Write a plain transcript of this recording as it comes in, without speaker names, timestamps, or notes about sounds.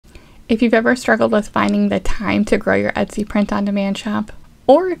If you've ever struggled with finding the time to grow your Etsy print-on-demand shop,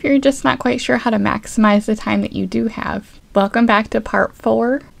 or if you're just not quite sure how to maximize the time that you do have, welcome back to part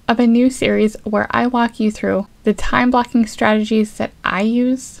 4 of a new series where I walk you through the time blocking strategies that I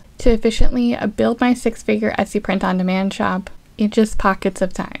use to efficiently build my 6-figure Etsy print-on-demand shop in just pockets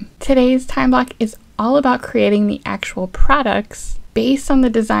of time. Today's time block is all about creating the actual products based on the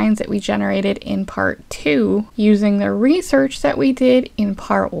designs that we generated in part 2 using the research that we did in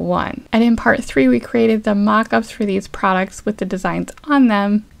part 1. And in part 3 we created the mock-ups for these products with the designs on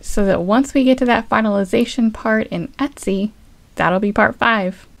them so that once we get to that finalization part in Etsy, that'll be part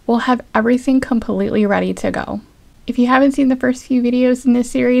 5. We'll have everything completely ready to go. If you haven't seen the first few videos in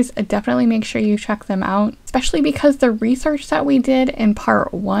this series, definitely make sure you check them out, especially because the research that we did in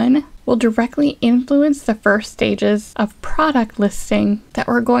part 1 will directly influence the first stages of product listing that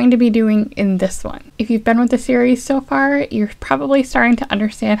we're going to be doing in this one. If you've been with the series so far, you're probably starting to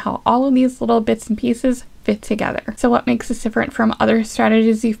understand how all of these little bits and pieces fit together. So what makes this different from other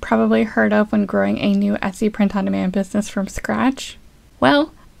strategies you've probably heard of when growing a new Etsy print-on-demand business from scratch?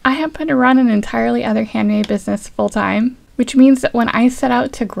 Well, I happen to run an entirely other handmade business full-time, which means that when I set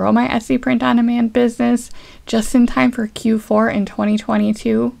out to grow my Etsy print-on-demand business just in time for Q4 in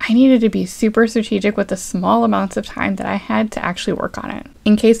 2022, I needed to be super strategic with the small amounts of time that I had to actually work on it.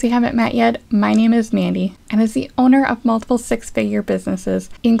 In case we haven't met yet, my name is Mandy, and as the owner of multiple 6-figure businesses,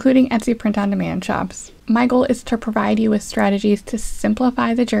 including Etsy print-on-demand shops, my goal is to provide you with strategies to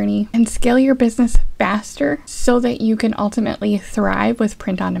simplify the journey and scale your business faster so that you can ultimately thrive with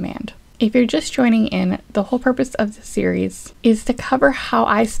print-on-demand. If you're just joining in, the whole purpose of the series is to cover how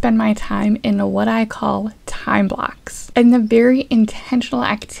I spend my time in what I call time blocks and the very intentional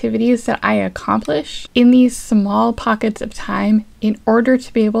activities that I accomplish in these small pockets of time in order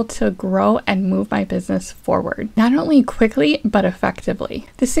to be able to grow and move my business forward, not only quickly, but effectively.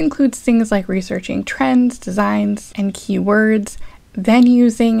 This includes things like researching trends, designs, and keywords, then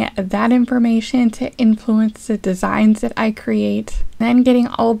using that information to influence the designs that I create, then getting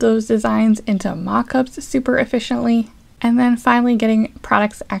all of those designs into mock-ups super efficiently, and then finally getting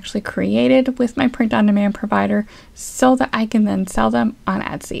products actually created with my print-on-demand provider so that I can then sell them on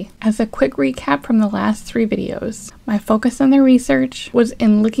Etsy. As a quick recap from the last 3 videos, my focus on the research was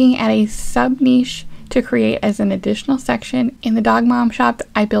in looking at a sub-niche to create as an additional section in the dog mom shop that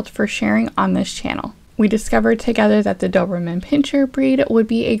I built for sharing on this channel. We discovered together that the Doberman Pinscher breed would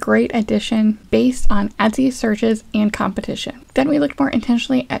be a great addition based on Etsy searches and competition. Then we looked more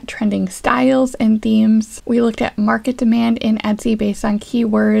intentionally at trending styles and themes. We looked at market demand in Etsy based on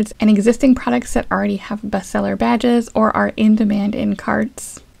keywords and existing products that already have bestseller badges or are in demand in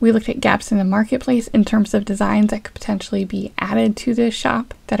carts. We looked at gaps in the marketplace in terms of designs that could potentially be added to this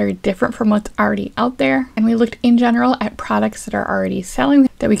shop that are different from what's already out there. And we looked in general at products that are already selling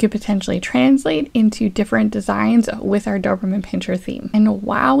that we could potentially translate into different designs with our Doberman Pinscher theme. And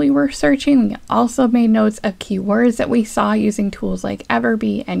while we were searching, we also made notes of keywords that we saw using tools like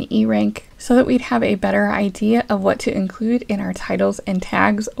Everbee and eRank so that we'd have a better idea of what to include in our titles and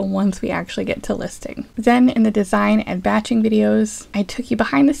tags once we actually get to listing. Then in the design and batching videos, I took you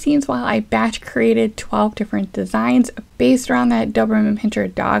behind the scenes while I batch created 12 different designs based around that Doberman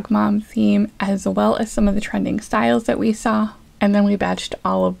Pinscher dog mom theme, as well as some of the trending styles that we saw. And then we batched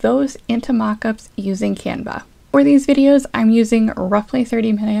all of those into mockups using Canva. For these videos, I'm using roughly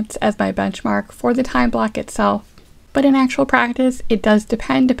 30 minutes as my benchmark for the time block itself. But in actual practice, it does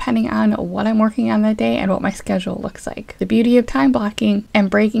depending on what I'm working on that day and what my schedule looks like. The beauty of time blocking and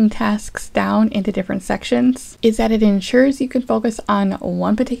breaking tasks down into different sections is that it ensures you can focus on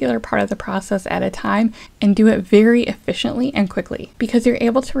one particular part of the process at a time and do it very efficiently and quickly, because you're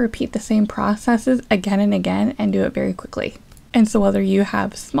able to repeat the same processes again and again and do it very quickly. And so whether you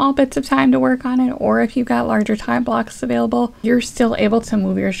have small bits of time to work on it or if you've got larger time blocks available, you're still able to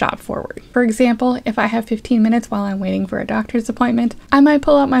move your shop forward. For example, if I have 15 minutes while I'm waiting for a doctor's appointment, I might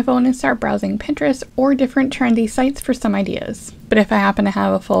pull out my phone and start browsing Pinterest or different trendy sites for some ideas. But if I happen to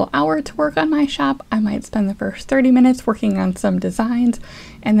have a full hour to work on my shop, I might spend the first 30 minutes working on some designs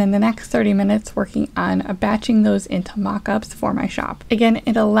and then the next 30 minutes working on batching those into mock-ups for my shop. Again,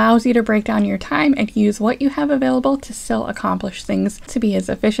 it allows you to break down your time and use what you have available to still accomplish things to be as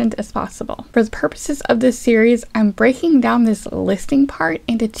efficient as possible. For the purposes of this series, I'm breaking down this listing part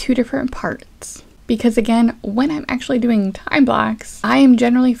into 2 different parts. Because again, when I'm actually doing time blocks, I am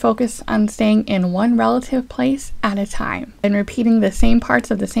generally focused on staying in one relative place at a time and repeating the same parts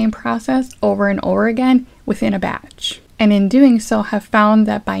of the same process over and over again within a batch. And in doing so, have found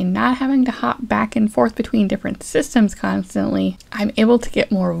that by not having to hop back and forth between different systems constantly, I'm able to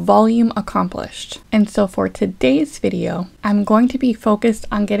get more volume accomplished. And so for today's video, I'm going to be focused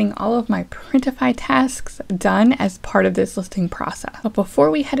on getting all of my Printify tasks done as part of this listing process. But before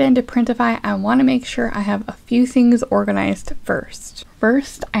we head into Printify, I want to make sure I have a few things organized first.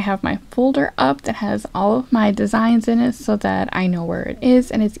 First, I have my folder up that has all of my designs in it so that I know where it is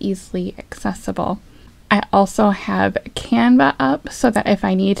and it's easily accessible. I also have Canva up so that if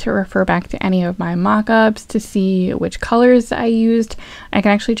I need to refer back to any of my mock-ups to see which colors I used, I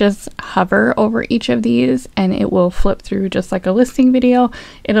can actually just hover over each of these and it will flip through just like a listing video.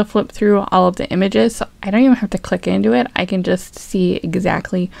 It'll flip through all of the images, so I don't even have to click into it. I can just see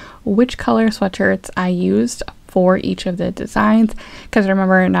exactly which color sweatshirts I used for each of the designs, because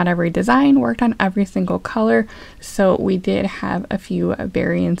remember, not every design worked on every single color, so we did have a few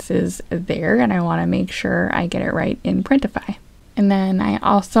variances there, and I want to make sure I get it right in Printify. And then I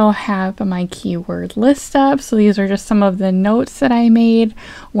also have my keyword list up, so these are just some of the notes that I made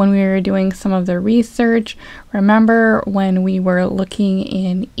when we were doing some of the research. Remember when we were looking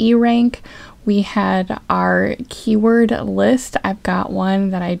in eRank, we had our keyword list. I've got one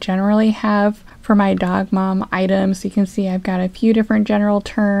that I generally have for my dog mom items. So you can see I've got a few different general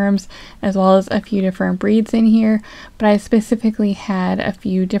terms as well as a few different breeds in here, but I specifically had a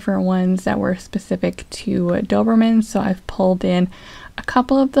few different ones that were specific to Doberman, so I've pulled in a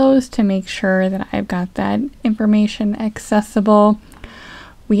couple of those to make sure that I've got that information accessible.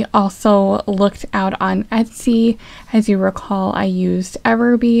 We also looked out on Etsy. As you recall, I used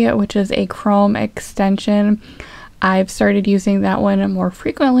Everbee, which is a Chrome extension. I've started using that one more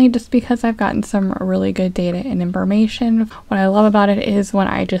frequently just because I've gotten some really good data and information. What I love about it is when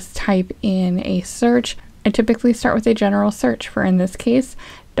I just type in a search, I typically start with a general search for, in this case,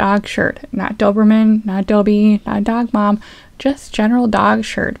 dog shirt, not Doberman, not Dobie, not dog mom, just general dog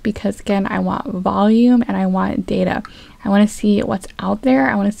shirt, because again, I want volume and I want data. I want to see what's out there.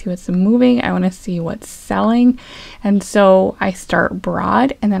 I want to see what's moving. I want to see what's selling. And so I start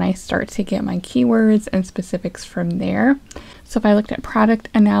broad and then I start to get my keywords and specifics from there. So if I looked at product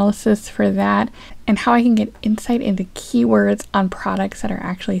analysis for that and how I can get insight into keywords on products that are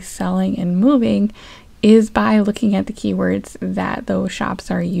actually selling and moving is by looking at the keywords that those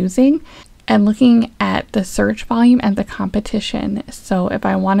shops are using and looking at the search volume and the competition. So if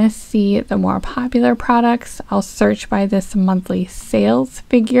I want to see the more popular products, I'll search by this monthly sales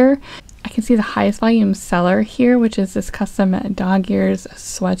figure. I can see the highest volume seller here, which is this custom dog ears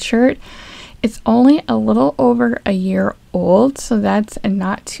sweatshirt. It's only a little over a year old, so that's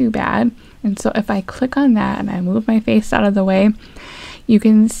not too bad. And so if I click on that and I move my face out of the way, you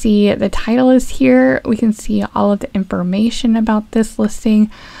can see the title is here. We can see all of the information about this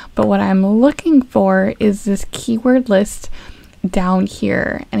listing. But what I'm looking for is this keyword list down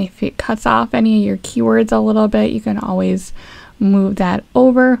here. And if it cuts off any of your keywords a little bit, you can always move that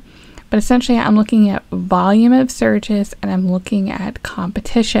over. But essentially, I'm looking at volume of searches and I'm looking at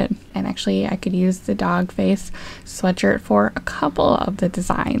competition. And actually, I could use the dog face sweatshirt for a couple of the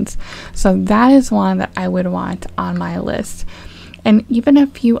designs. So that is one that I would want on my list. And even a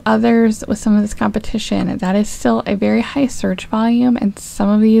few others with some of this competition, that is still a very high search volume, and some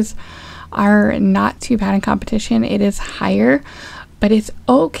of these are not too bad in competition. It is higher, but it's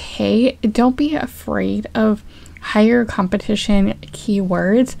okay. Don't be afraid of higher competition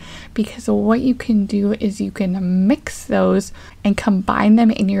keywords, because what you can do is you can mix those and combine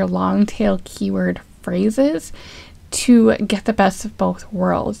them in your long tail keyword phrases to get the best of both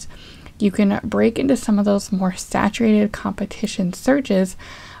worlds. You can break into some of those more saturated competition searches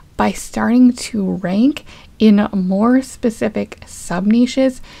by starting to rank in more specific sub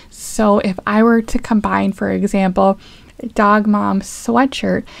niches. So if I were to combine, for example, dog mom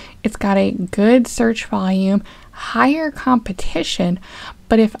sweatshirt, it's got a good search volume, higher competition,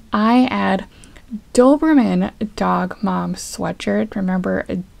 but if I add Doberman dog mom sweatshirt, remember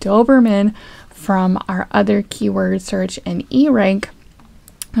Doberman from our other keyword search in eRank,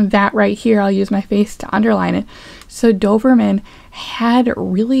 that right here, I'll use my face to underline it. So Doberman had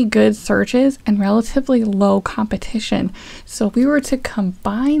really good searches and relatively low competition. So if we were to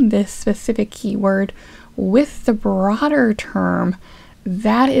combine this specific keyword with the broader term,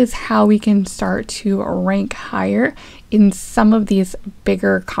 that is how we can start to rank higher in some of these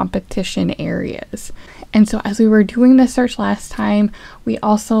bigger competition areas. And so as we were doing the search last time, we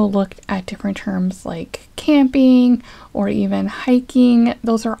also looked at different terms like camping or even hiking.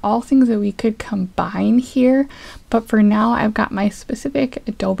 Those are all things that we could combine here. But for now, I've got my specific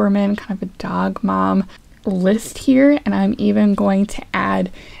Doberman kind of a dog mom list here, and I'm even going to add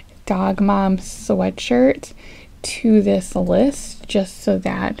dog mom sweatshirt to this list just so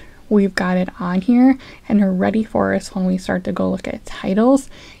that we've got it on here and are ready for us when we start to go look at titles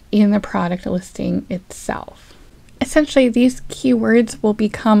in the product listing itself. Essentially, these keywords will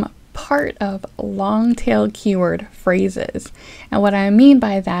become part of long tail keyword phrases. And what I mean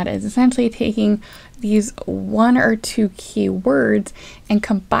by that is essentially taking these one or two keywords and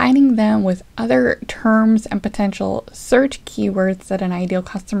combining them with other terms and potential search keywords that an ideal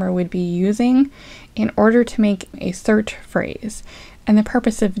customer would be using in order to make a search phrase. And the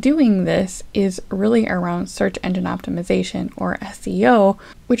purpose of doing this is really around search engine optimization, or SEO,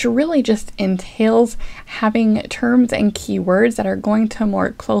 which really just entails having terms and keywords that are going to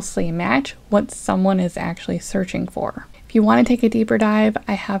more closely match what someone is actually searching for. If you want to take a deeper dive,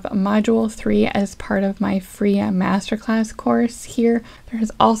 I have Module 3 as part of my free masterclass course here.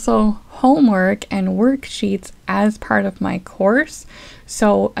 There's also homework and worksheets as part of my course.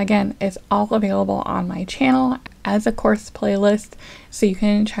 So again, it's all available on my channel as a course playlist, so you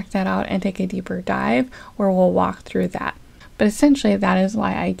can check that out and take a deeper dive where we'll walk through that. But essentially, that is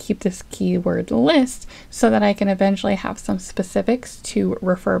why I keep this keyword list, so that I can eventually have some specifics to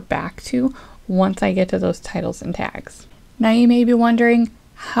refer back to once I get to those titles and tags. Now you may be wondering,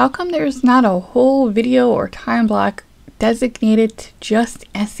 how come there's not a whole video or time block designated to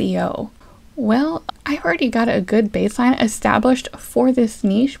just SEO? Well, I've already got a good baseline established for this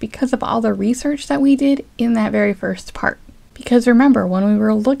niche because of all the research that we did in that very first part. Because remember, when we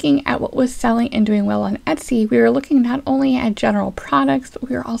were looking at what was selling and doing well on Etsy, we were looking not only at general products, but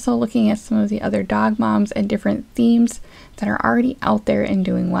we were also looking at some of the other dog moms and different themes that are already out there and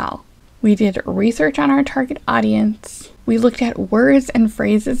doing well. We did research on our target audience. We looked at words and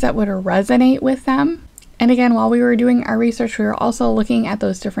phrases that would resonate with them. And again, while we were doing our research, we were also looking at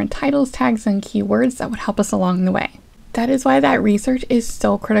those different titles, tags, and keywords that would help us along the way. That is why that research is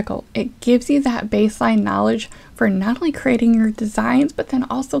so critical. It gives you that baseline knowledge for not only creating your designs, but then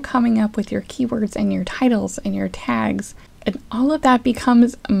also coming up with your keywords and your titles and your tags. And all of that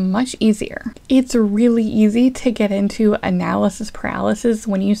becomes much easier. It's really easy to get into analysis paralysis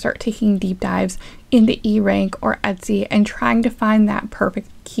when you start taking deep dives into eRank or Etsy and trying to find that perfect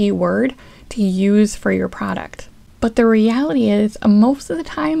keyword to use for your product. But the reality is, most of the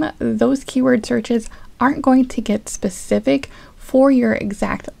time, those keyword searches aren't going to get specific for your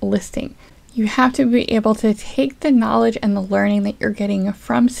exact listing. You have to be able to take the knowledge and the learning that you're getting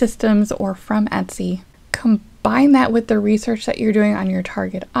from systems or from Etsy, combine that with the research that you're doing on your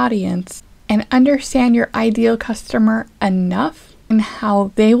target audience, and understand your ideal customer enough and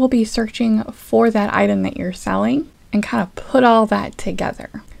how they will be searching for that item that you're selling, and kind of put all that together.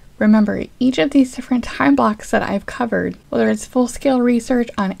 Remember, each of these different time blocks that I've covered, whether it's full-scale research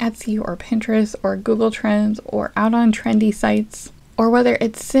on Etsy or Pinterest or Google Trends or out on trendy sites, or whether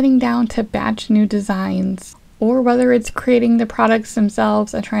it's sitting down to batch new designs, or whether it's creating the products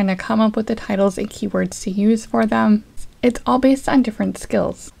themselves and trying to come up with the titles and keywords to use for them, it's all based on different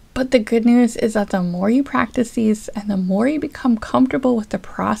skills. But the good news is that the more you practice these and the more you become comfortable with the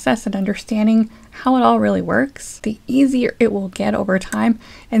process and understanding how it all really works, the easier it will get over time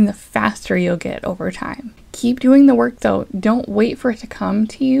and the faster you'll get over time. Keep doing the work though. Don't wait for it to come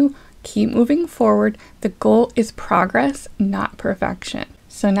to you. Keep moving forward. The goal is progress, not perfection.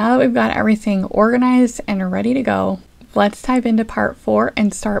 So now that we've got everything organized and ready to go, let's dive into part 4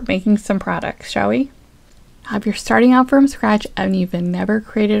 and start making some products, shall we? If you're starting out from scratch and you've never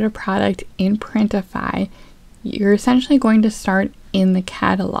created a product in Printify, you're essentially going to start in the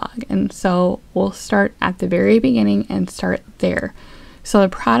catalog. And so we'll start at the very beginning and start there. So the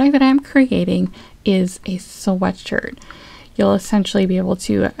product that I'm creating is a sweatshirt. You'll essentially be able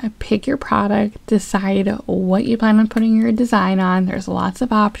to pick your product, decide what you plan on putting your design on. There's lots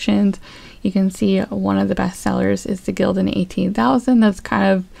of options. You can see one of the best sellers is the Gildan 18,000. That's kind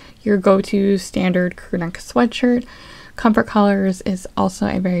of your go-to standard crew neck sweatshirt. Comfort Colors is also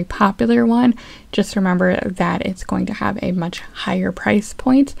a very popular one. Just remember that it's going to have a much higher price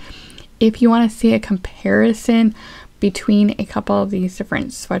point. If you want to see a comparison between a couple of these different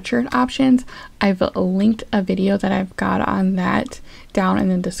sweatshirt options, I've linked a video that I've got on that down in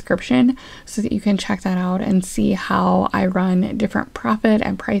the description so that you can check that out and see how I run different profit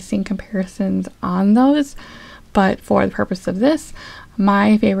and pricing comparisons on those. But for the purpose of this,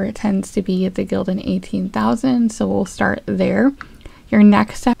 my favorite tends to be the Gildan 18,000, so we'll start there. Your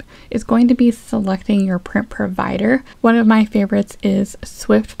next step is going to be selecting your print provider. One of my favorites is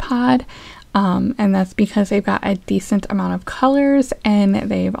SwiftPod. And that's because they've got a decent amount of colors and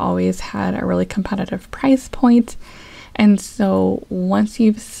they've always had a really competitive price point. And so once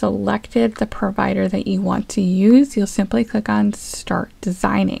you've selected the provider that you want to use, you'll simply click on Start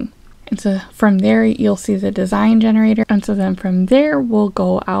Designing. And so from there, you'll see the design generator. And so then from there, we'll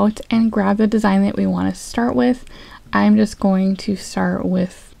go out and grab the design that we want to start with. I'm just going to start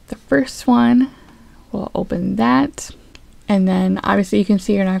with the first one. We'll open that. And then obviously you can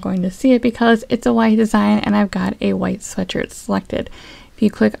see you're not going to see it because it's a white design and I've got a white sweatshirt selected. If you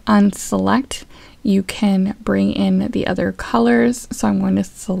click on select, you can bring in the other colors. So I'm going to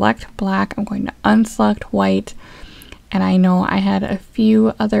select black. I'm going to unselect white. And I know I had a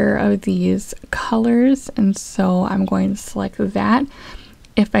few other of these colors, and so I'm going to select that.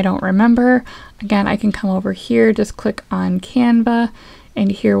 If I don't remember, again, I can come over here, just click on Canva,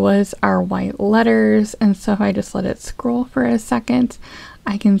 and here was our white letters. And so if I just let it scroll for a second,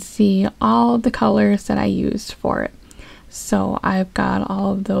 I can see all the colors that I used for it. So I've got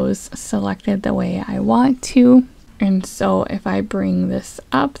all of those selected the way I want to. And so if I bring this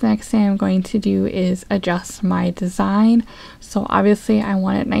up, the next thing I'm going to do is adjust my design. So obviously I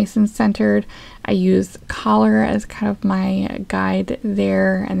want it nice and centered. I use collar as kind of my guide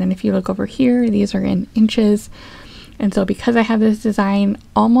there. And then if you look over here, these are in inches. And so because I have this design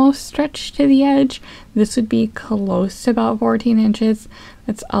almost stretched to the edge, this would be close to about 14 inches.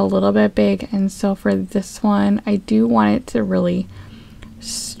 That's a little bit big. And so for this one, I do want it to really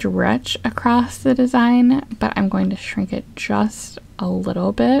stretch across the design, but I'm going to shrink it just a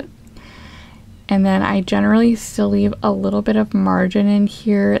little bit. And then I generally still leave a little bit of margin in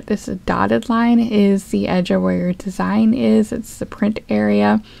here. This dotted line is the edge of where your design is. It's the print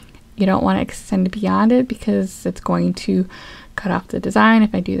area. You don't want to extend beyond it because it's going to cut off the design.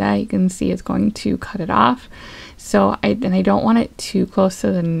 If I do that, you can see it's going to cut it off. So I don't want it too close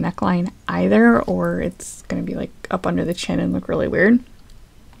to the neckline either, or it's going to be like up under the chin and look really weird.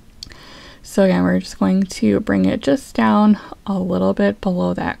 So again, we're just going to bring it just down a little bit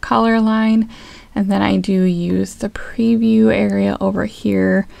below that collar line. And then I do use the preview area over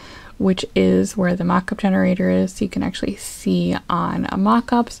here, which is where the mockup generator is. So you can actually see on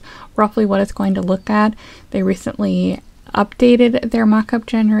mockups roughly what it's going to look at. They recently updated their mockup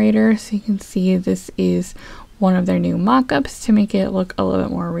generator. So you can see this is one of their new mockups to make it look a little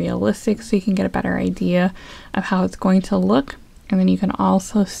bit more realistic, so you can get a better idea of how it's going to look. And then you can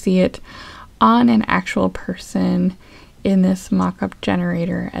also see it on an actual person in this mockup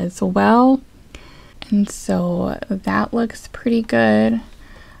generator as well. And so that looks pretty good. I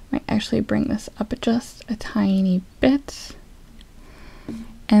might actually bring this up just a tiny bit.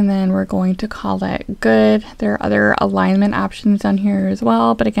 And then we're going to call that good. There are other alignment options on here as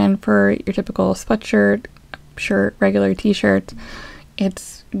well, but again, for your typical sweatshirt, shirt, regular t-shirt,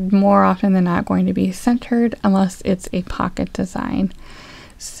 it's more often than not going to be centered unless it's a pocket design.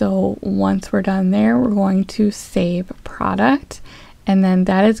 So once we're done there, we're going to save product, and then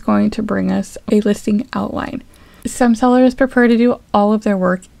that is going to bring us a listing outline. Some sellers prefer to do all of their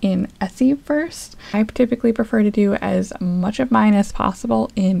work in Etsy first. I typically prefer to do as much of mine as possible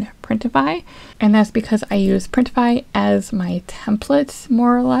in Printify, and that's because I use Printify as my template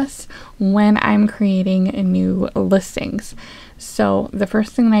more or less when I'm creating new listings. So the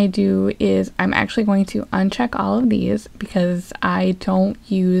first thing I do is I'm actually going to uncheck all of these because I don't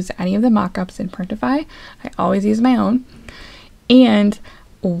use any of the mockups in Printify. I always use my own. And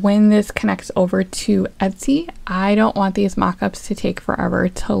when this connects over to Etsy, I don't want these mockups to take forever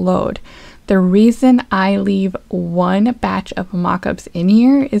to load. The reason I leave one batch of mockups in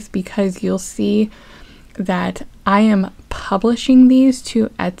here is because you'll see that I am publishing these to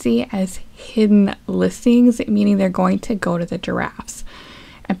Etsy as hidden listings, meaning they're going to go to the drafts.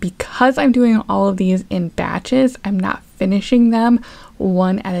 And because I'm doing all of these in batches, I'm not finishing them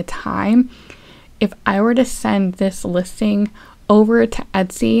one at a time. If I were to send this listing over to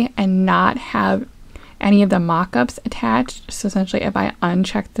Etsy and not have any of the mockups attached, so essentially if I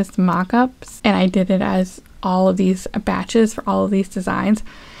uncheck this mockups and I did it as all of these batches for all of these designs,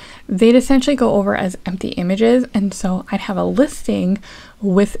 they'd essentially go over as empty images. And so I'd have a listing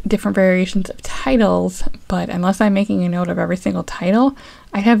with different variations of titles, but unless I'm making a note of every single title,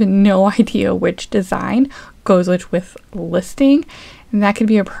 I have no idea which design goes with listing, and that could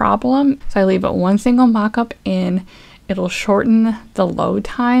be a problem. So I leave it one single mockup in. It'll shorten the load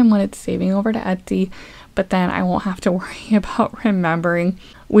time when it's saving over to Etsy, but then I won't have to worry about remembering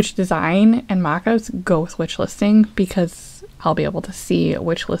which design and mockups go with which listing because I'll be able to see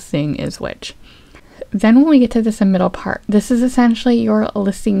which listing is which. Then when we get to this middle part, this is essentially your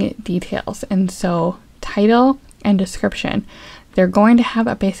listing details. And so title and description, they're going to have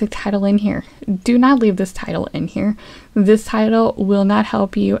a basic title in here. Do not leave this title in here. This title will not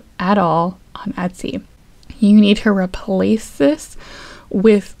help you at all on Etsy. You need to replace this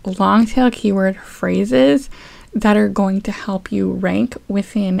with long tail keyword phrases that are going to help you rank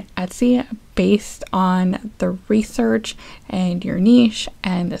within Etsy based on the research and your niche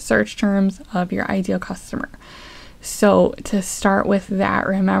and the search terms of your ideal customer. So to start with that,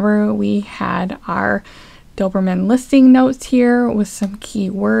 remember we had our Doberman listing notes here with some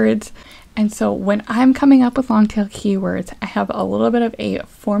keywords. And so when I'm coming up with long tail keywords, I have a little bit of a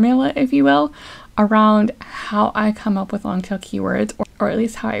formula, if you will, around how I come up with long tail keywords, or at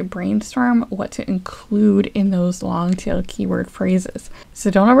least how I brainstorm what to include in those long tail keyword phrases.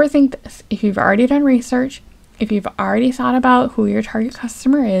 So don't overthink this. If you've already done research, if you've already thought about who your target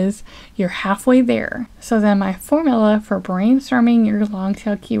customer is, you're halfway there. So then my formula for brainstorming your long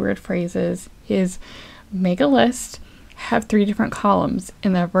tail keyword phrases is make a list, have 3 different columns.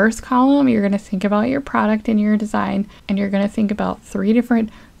 In the first column, you're going to think about your product and your design, and you're going to think about 3 different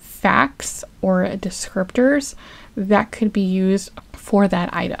facts or descriptors that could be used for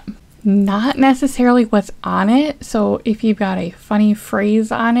that item. Not necessarily what's on it. So if you've got a funny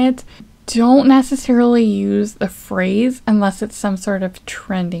phrase on it, don't necessarily use the phrase unless it's some sort of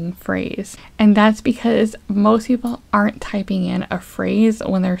trending phrase. And that's because most people aren't typing in a phrase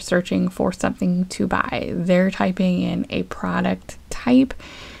when they're searching for something to buy. They're typing in a product type,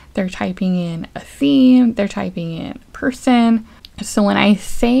 they're typing in a theme, they're typing in person. So when I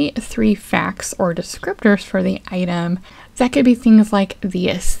say 3 facts or descriptors for the item, that could be things like the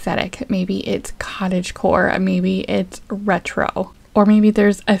aesthetic. Maybe it's cottagecore, maybe it's retro. Or maybe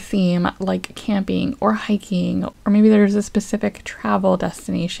there's a theme like camping or hiking, or maybe there's a specific travel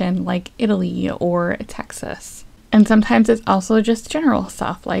destination like Italy or Texas. And sometimes it's also just general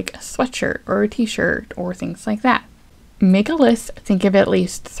stuff like a sweatshirt or a t-shirt or things like that. Make a list, think of at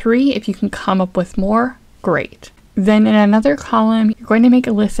least 3. If you can come up with more, great. Then in another column, you're going to make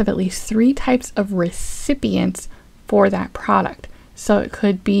a list of at least 3 types of recipients for that product. So it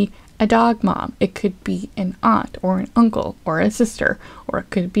could be a dog mom, it could be an aunt or an uncle or a sister, or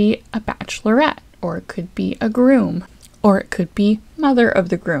it could be a bachelorette, or it could be a groom, or it could be mother of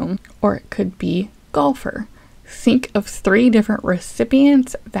the groom, or it could be golfer. Think of 3 different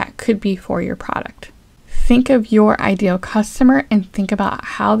recipients that could be for your product. Think of your ideal customer and think about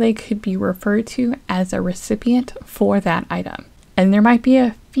how they could be referred to as a recipient for that item. And there might be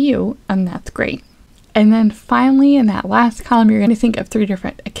a few, and that's great. And then finally, in that last column, you're going to think of 3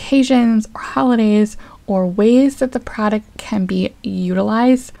 different occasions or holidays or ways that the product can be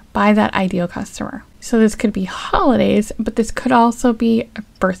utilized by that ideal customer. So this could be holidays, but this could also be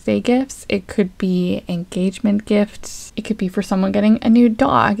birthday gifts. It could be engagement gifts. It could be for someone getting a new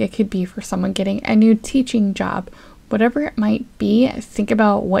dog. It could be for someone getting a new teaching job. Whatever it might be, think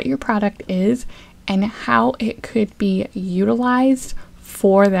about what your product is and how it could be utilized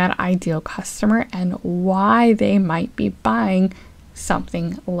for that ideal customer and why they might be buying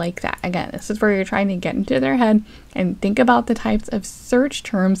something like that. Again, this is where you're trying to get into their head and think about the types of search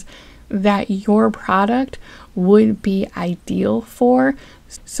terms that your product would be ideal for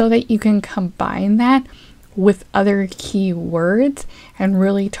so that you can combine that with other keywords and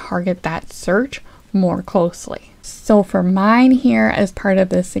really target that search more closely. So for mine here, as part of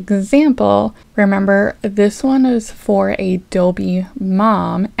this example, remember this one is for a Dobie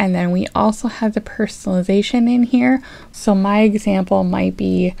mom, and then we also have the personalization in here. So my example might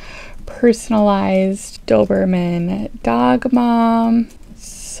be personalized Doberman dog mom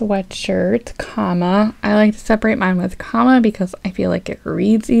sweatshirt, comma. I like to separate mine with comma because I feel like it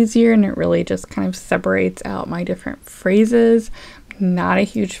reads easier and it really just kind of separates out my different phrases. Not a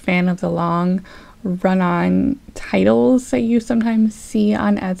huge fan of the long run-on titles that you sometimes see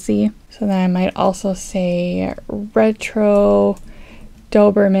on Etsy. So then I might also say retro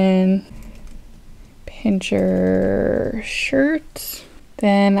Doberman pincher shirt.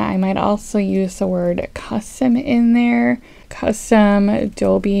 Then I might also use the word custom in there. Custom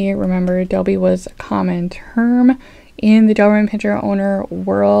Dobie. Remember, Dobie was a common term in the Doberman Pinscher owner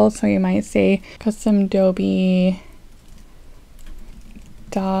world. So you might say custom Dobie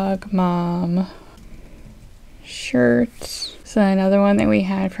dog mom shirt. So another one that we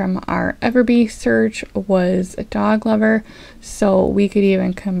had from our Everbee search was a dog lover. So we could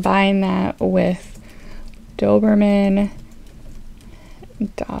even combine that with Doberman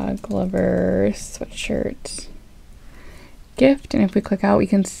dog lover sweatshirt gift. And if we click out, we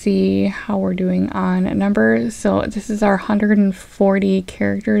can see how we're doing on numbers. So this is our 140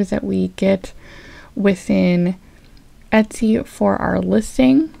 characters that we get within Etsy for our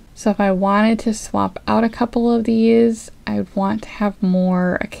listing. So if I wanted to swap out a couple of these, I would want to have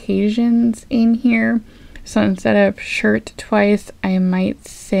more occasions in here. So instead of shirt twice, I might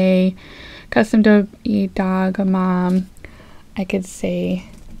say custom dog mom. I could say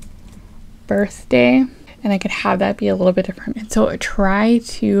birthday. and I could have that be a little bit different. And so try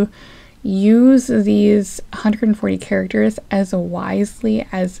to use these 140 characters as wisely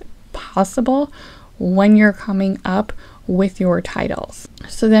as possible when you're coming up with your titles.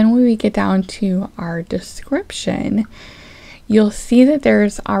 So then when we get down to our description, you'll see that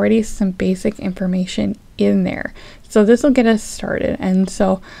there's already some basic information in there. So this will get us started. And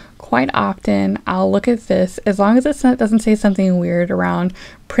so quite often I'll look at this, as long as it doesn't say something weird around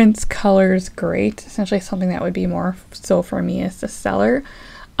prints, colors, great, essentially something that would be more so for me as the seller,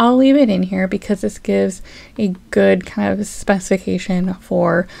 I'll leave it in here because this gives a good kind of specification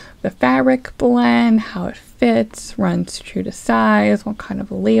for the fabric blend, how it fits, runs true to size, what kind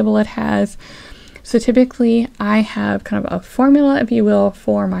of label it has. So typically I have kind of a formula, if you will,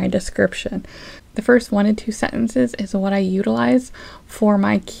 for my description. The first 1 to 2 sentences is what I utilize for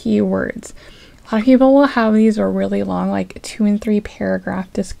my keywords. A lot of people will have these are really long, like 2 and 3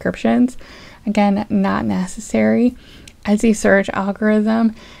 paragraph descriptions. Again, not necessary. Etsy search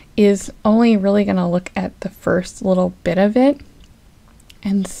algorithm is only really going to look at the first little bit of it.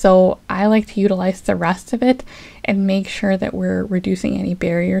 And so I like to utilize the rest of it and make sure that we're reducing any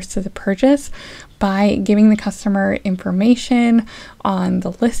barriers to the purchase by giving the customer information on the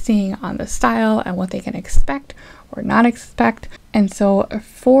listing, on the style, and what they can expect or not expect. And so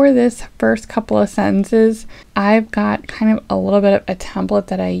for this first couple of sentences, I've got kind of a little bit of a template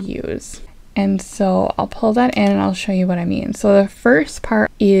that I use. And so I'll pull that in and I'll show you what I mean. So the first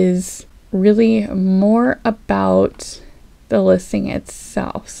part is really more about the listing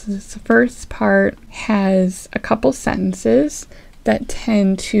itself. So this first part has a couple sentences that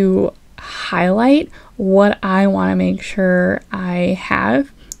tend to highlight what I want to make sure I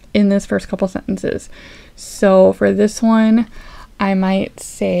have in this first couple sentences. So for this one, I might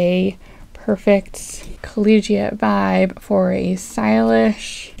say perfect collegiate vibe for a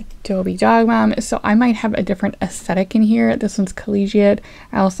stylish Adobe dog mom. So I might have a different aesthetic in here. This one's collegiate.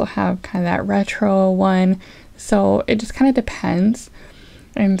 I also have kind of that retro one. So it just kind of depends.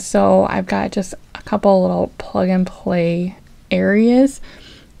 And so I've got just a couple little plug and play areas.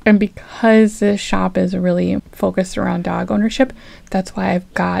 And because this shop is really focused around dog ownership, that's why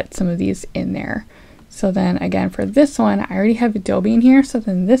I've got some of these in there. So then again, for this one, I already have Adobe in here. So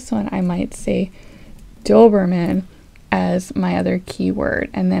then this one, I might say Doberman as my other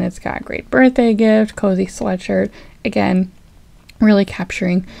keyword. And then it's got great birthday gift, cozy sweatshirt. Again, really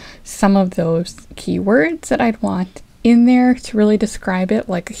capturing some of those keywords that I'd want in there to really describe it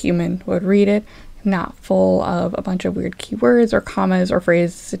like a human would read it, not full of a bunch of weird keywords or commas or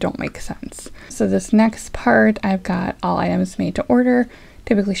phrases that don't make sense. So this next part, I've got all items made to order,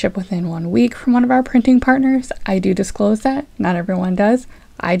 typically ship within 1 week from one of our printing partners. I do disclose that, not everyone does.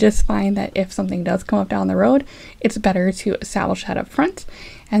 I just find that if something does come up down the road, it's better to establish that up front,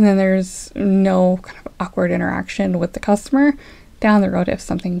 and then there's no kind of awkward interaction with the customer down the road if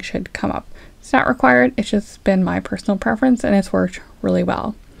something should come up. It's not required, it's just been my personal preference and it's worked really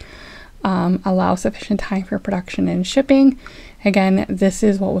well. Allow sufficient time for production and shipping. Again, this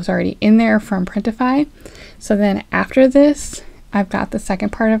is what was already in there from Printify. So then after this, I've got the second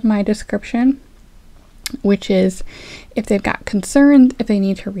part of my description, which is if they've got concerns, if they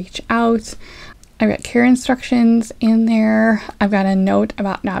need to reach out. I've got care instructions in there. I've got a note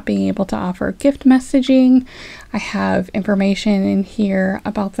about not being able to offer gift messaging. I have information in here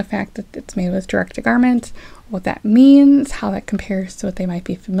about the fact that it's made with direct-to-garment, what that means, how that compares to what they might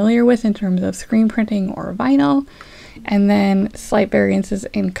be familiar with in terms of screen printing or vinyl, and then slight variances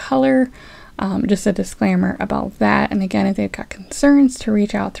in color. Just a disclaimer about that. And again, if they've got concerns, to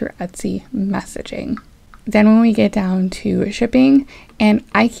reach out through Etsy messaging. Then when we get down to shipping, and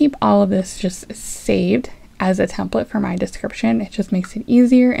I keep all of this just saved as a template for my description. It just makes it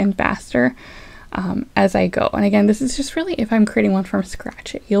easier and faster as I go. And again, this is just really if I'm creating one from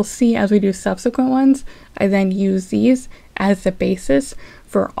scratch. You'll see as we do subsequent ones, I then use these as the basis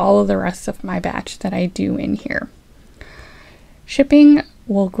for all of the rest of my batch that I do in here. Shipping,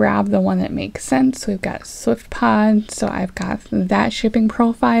 we'll grab the one that makes sense. So we've got SwiftPod, so I've got that shipping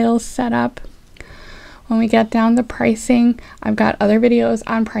profile set up. When we get down to pricing, I've got other videos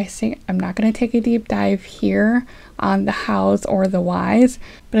on pricing. I'm not going to take a deep dive here on the hows or the whys,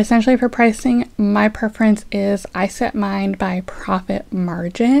 but essentially for pricing, my preference is I set mine by profit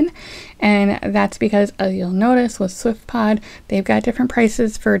margin, and that's because as you'll notice with SwiftPod, they've got different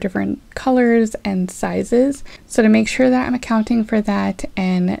prices for different colors and sizes. So to make sure that I'm accounting for that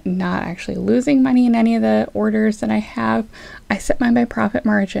and not actually losing money in any of the orders that I have, I set mine by profit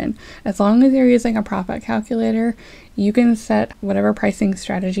margin. As long as you're using a profit calculator, you can set whatever pricing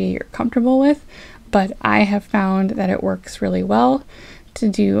strategy you're comfortable with, but I have found that it works really well to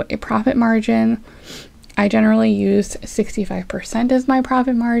do a profit margin. I generally use 65% as my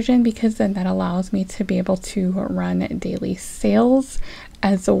profit margin because then that allows me to be able to run daily sales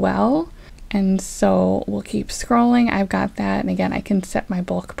as well. And so we'll keep scrolling. I've got that. And again, I can set my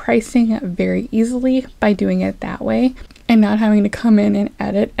bulk pricing very easily by doing it that way and not having to come in and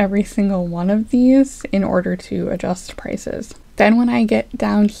edit every single one of these in order to adjust prices. Then when I get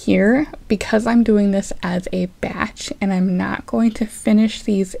down here, because I'm doing this as a batch and I'm not going to finish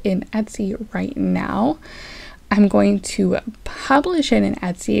these in Etsy right now, I'm going to publish it in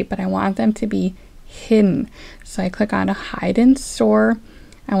Etsy, but I want them to be hidden. So I click on hide in store.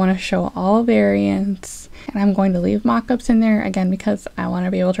 I want to show all variants, and I'm going to leave mockups in there again because I want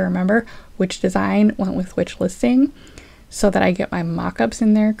to be able to remember which design went with which listing so that I get my mockups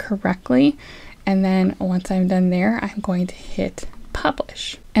in there correctly. And then once I'm done there, I'm going to hit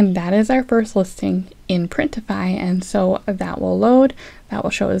publish. And that is our first listing in Printify. And so that will load, that will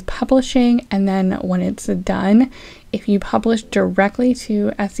show as publishing. And then when it's done, if you publish directly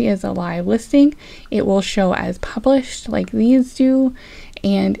to Etsy as a live listing, it will show as published like these do.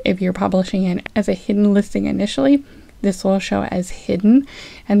 And if you're publishing it as a hidden listing initially, this will show as hidden,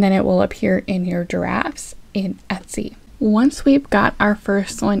 and then it will appear in your drafts in Etsy. Once we've got our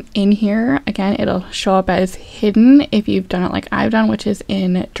first one in here, again, it'll show up as hidden if you've done it like I've done, which is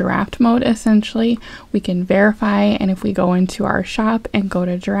in draft mode essentially. We can verify, and if we go into our shop and go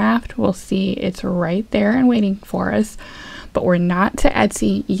to draft, we'll see it's right there and waiting for us. But we're not to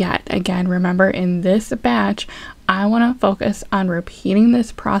Etsy yet. Again, remember in this batch, I want to focus on repeating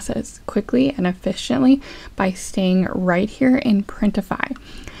this process quickly and efficiently by staying right here in Printify.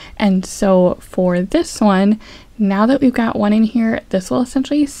 And so for this one, now that we've got one in here, this will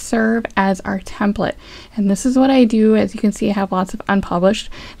essentially serve as our template. And this is what I do. As you can see, I have lots of unpublished.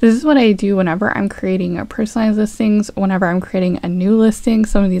 This is what I do whenever I'm creating a personalized listings, whenever I'm creating a new listing.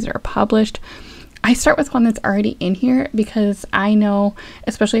 Some of these are published. I start with one that's already in here because I know,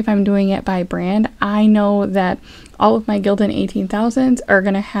 especially if I'm doing it by brand, I know that all of my Gildan 18,000s are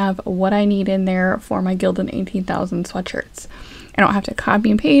going to have what I need in there for my Gildan 18,000 sweatshirts. I don't have to copy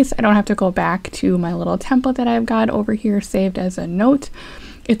and paste. I don't have to go back to my little template that I've got over here saved as a note.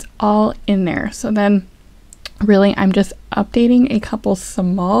 It's all in there. So then really I'm just updating a couple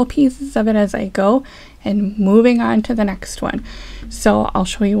small pieces of it as I go and moving on to the next one. So I'll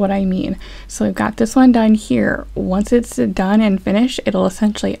show you what I mean. So we've got this one done here. Once it's done and finished, it'll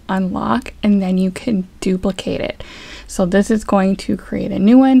essentially unlock and then you can duplicate it. So this is going to create a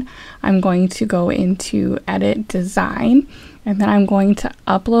new one. I'm going to go into edit design and then I'm going to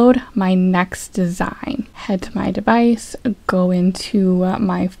upload my next design. Head to my device, go into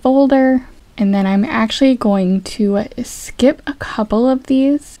my folder, and then I'm actually going to skip a couple of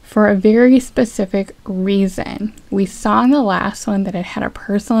these for a very specific reason. We saw in the last one that it had a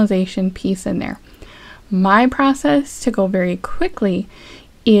personalization piece in there. My process to go very quickly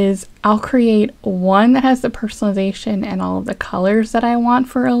is I'll create one that has the personalization and all of the colors that I want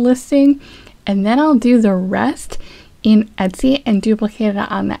for a listing, and then I'll do the rest in Etsy and duplicate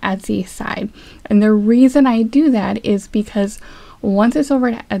it on the Etsy side. And the reason I do that is because once it's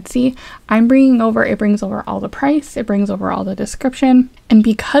over to Etsy, it brings over all the price, it brings over all the description. And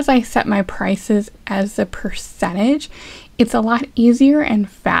because I set my prices as a percentage, it's a lot easier and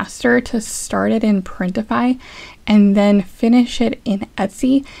faster to start it in Printify and then finish it in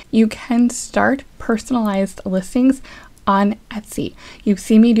Etsy. You can start personalized listings on Etsy. You've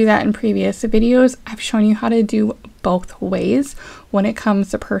seen me do that in previous videos. I've shown you how to do both ways when it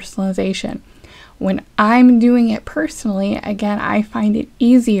comes to personalization. When I'm doing it personally, again, I find it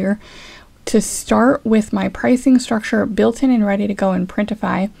easier to start with my pricing structure built in and ready to go in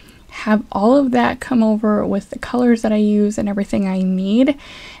Printify, have all of that come over with the colors that I use and everything I need,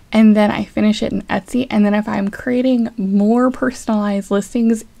 and then I finish it in Etsy. And then if I'm creating more personalized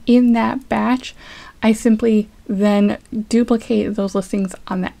listings in that batch, I simply then duplicate those listings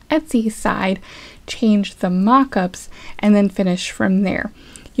on the Etsy side, change the mockups, and then finish from there.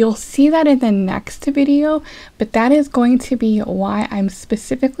 You'll see that in the next video, but that is going to be why I'm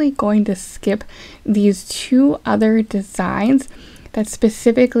specifically going to skip these two other designs that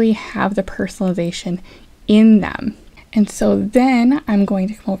specifically have the personalization in them. And so then I'm going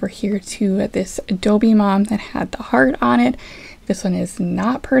to come over here to this Adobe Mom that had the heart on it. This one is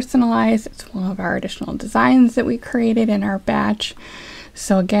not personalized. It's one of our additional designs that we created in our batch.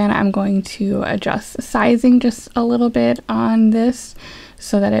 So again, I'm going to adjust the sizing just a little bit on this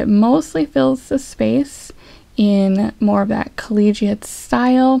so that it mostly fills the space in more of that collegiate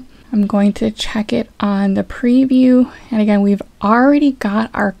style. I'm going to check it on the preview. And again, we've already got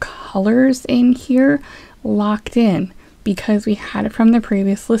our colors in here locked in. because we had it from the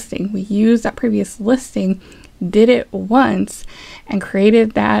previous listing. We used that previous listing, did it once, and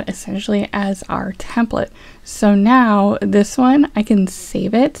created that essentially as our template. So now this one, I can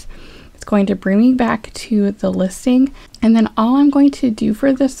save it. It's going to bring me back to the listing. And then all I'm going to do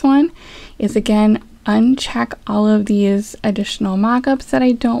for this one is, again, uncheck all of these additional mockups that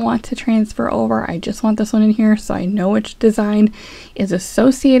I don't want to transfer over. I just want this one in here so I know which design is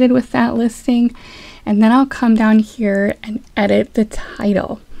associated with that listing. And then I'll come down here and edit the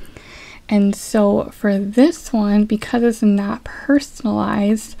title. And so for this one, because it's not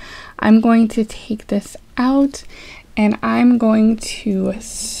personalized, I'm going to take this out and I'm going to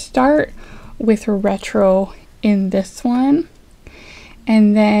start with retro in this one.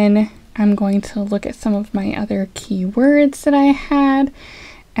 And then I'm going to look at some of my other keywords that I had,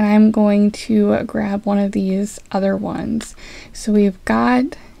 and I'm going to grab one of these other ones. So we've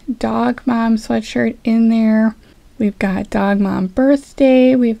got dog mom sweatshirt in there. We've got dog mom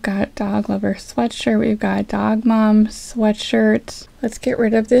birthday. We've got dog lover sweatshirt. We've got dog mom sweatshirt. Let's get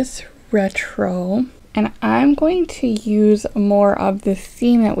rid of this retro. And I'm going to use more of the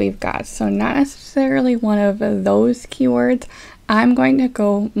theme that we've got. So not necessarily one of those keywords. I'm going to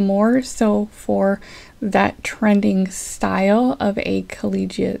go more so for that trending style of a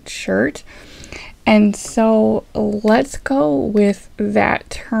collegiate shirt. And so let's go with that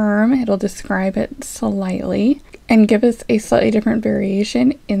term. It'll describe it slightly and give us a slightly different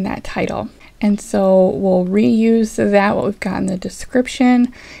variation in that title. And so we'll reuse that, what we've got in the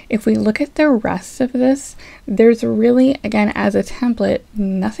description. If we look at the rest of this, there's really, again, as a template,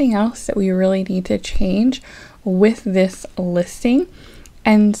 nothing else that we really need to change with this listing.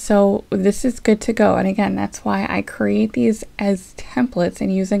 And so this is good to go. And again, that's why I create these as templates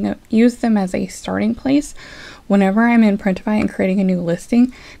and use them as a starting place whenever I'm in Printify and creating a new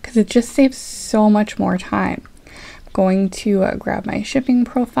listing, because it just saves so much more time. I'm going to grab my shipping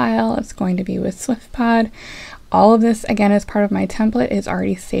profile. It's going to be with SwiftPod. All of this, again, as part of my template is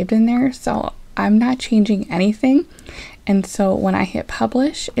already saved in there, so I'm not changing anything. And so when I hit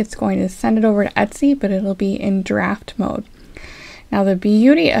publish, it's going to send it over to Etsy, but it'll be in draft mode. Now the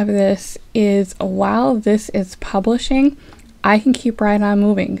beauty of this is while this is publishing, I can keep right on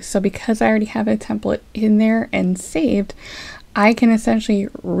moving. So because I already have a template in there and saved, I can essentially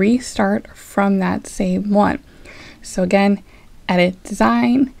restart from that same one. So again, edit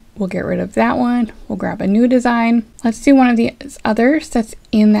design. We'll get rid of that one. We'll grab a new design. Let's do one of the others that's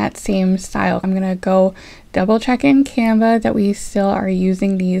in that same style. I'm gonna go double check in Canva that we still are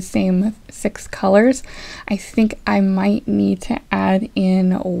using these same 6 colors. I think I might need to add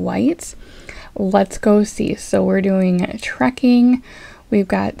in white. Let's go see. So we're doing trekking. We've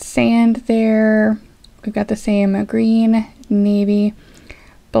got sand there. We've got the same green, navy,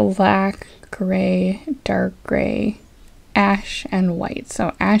 black, gray, dark gray, ash, and white.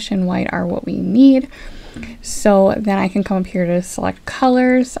 So ash and white are what we need. So then I can come up here to select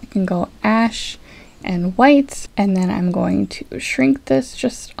colors. I can go ash and white, and then I'm going to shrink this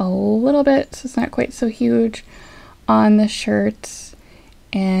just a little bit so it's not quite so huge on the shirt,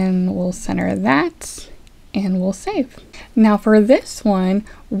 and we'll center that and we'll save. Now for this one,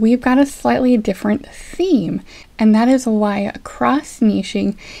 we've got a slightly different theme, and that is why cross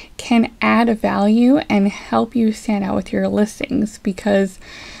niching can add value and help you stand out with your listings, because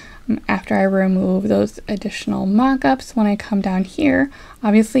after I remove those additional mock-ups, when I come down here,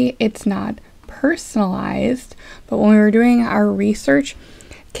 obviously it's not personalized, but when we were doing our research,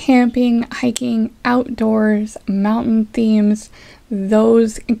 camping, hiking, outdoors, mountain themes,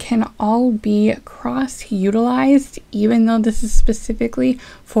 those can all be cross-utilized, even though this is specifically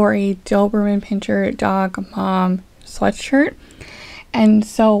for a Doberman Pinscher dog mom sweatshirt. And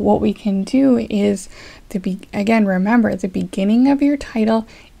so what we can do is, again, remember the beginning of your title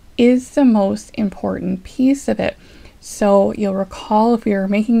is the most important piece of it. So you'll recall if we were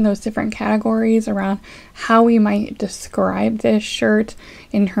making those different categories around how we might describe this shirt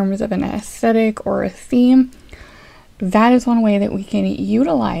in terms of an aesthetic or a theme, that is one way that we can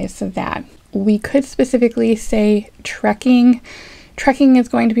utilize that. We could specifically say trekking. Trekking is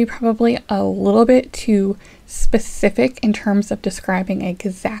going to be probably a little bit too specific in terms of describing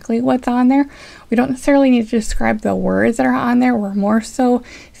exactly what's on there. We don't necessarily need to describe the words that are on there. We're more so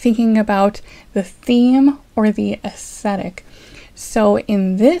thinking about the theme or the aesthetic. So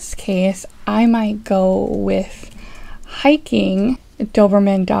in this case, I might go with hiking,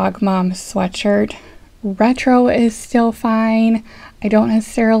 Doberman dog mom sweatshirt. Retro is still fine. I don't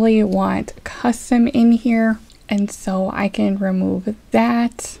necessarily want custom in here, and so I can remove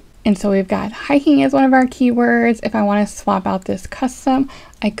that. And so we've got hiking as one of our keywords. If I want to swap out this custom,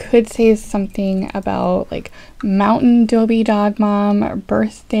 I could say something about like mountain Dobie dog mom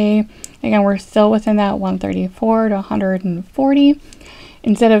birthday. Again, we're still within that 134 to 140.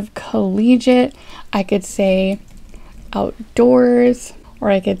 Instead of collegiate, I could say outdoors,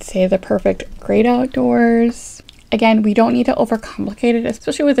 or I could say the perfect great outdoors. Again, we don't need to overcomplicate it,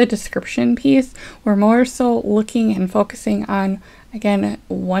 especially with a description piece. We're more so looking and focusing on, again,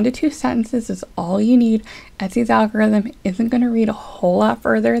 1 to 2 sentences is all you need. Etsy's algorithm isn't going to read a whole lot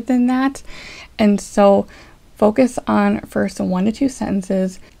further than that. And so focus on first 1 to 2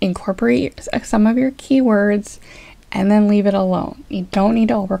 sentences, incorporate some of your keywords, and then leave it alone. You don't need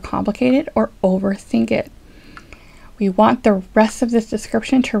to overcomplicate it or overthink it. We want the rest of this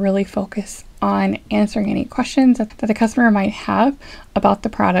description to really focus on answering any questions that the customer might have about the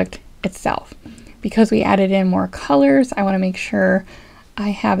product itself. Because we added in more colors, I want to make sure I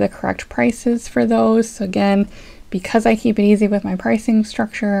have the correct prices for those. So again, because I keep it easy with my pricing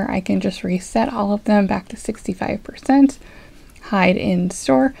structure, I can just reset all of them back to 65%, hide in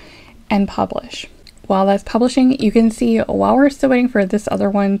store, and publish. While that's publishing, you can see while we're still waiting for this other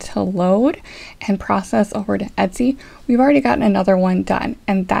one to load and process over to Etsy, we've already gotten another one done.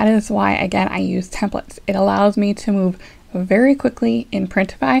 And that is why, again, I use templates. It allows me to move very quickly in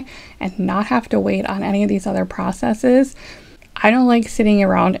Printify and not have to wait on any of these other processes. I don't like sitting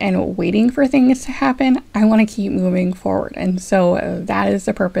around and waiting for things to happen. I want to keep moving forward. And so that is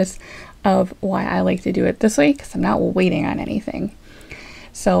the purpose of why I like to do it this way, because I'm not waiting on anything.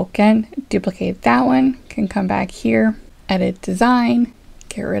 So again, duplicate that one, can come back here, edit design,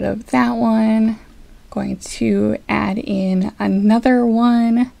 get rid of that one. Going to add in another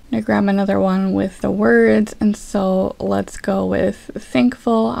one. I'm gonna grab another one with the words, and so let's go with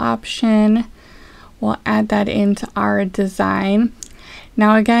thankful option. We'll add that into our design.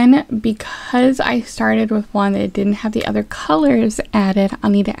 Now again, because I started with one that didn't have the other colors added, I'll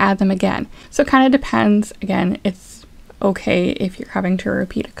need to add them again. So it kind of depends. Again, it's okay if you're having to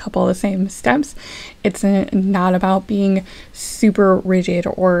repeat a couple of the same steps. It's not about being super rigid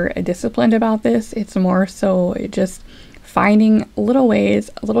or disciplined about this. It's more so just finding little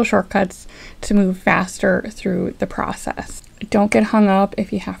ways, little shortcuts to move faster through the process. Don't get hung up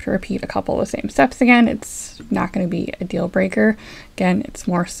if you have to repeat a couple of the same steps again. It's not going to be a deal breaker. Again, it's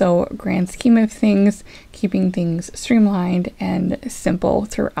more so grand scheme of things, keeping things streamlined and simple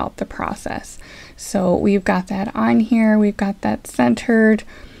throughout the process. So we've got that on here. We've got that centered.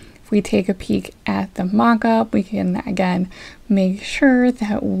 If we take a peek at the mock-up, we can again make sure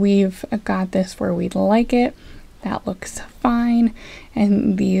that we've got this where we'd like it. That looks fine.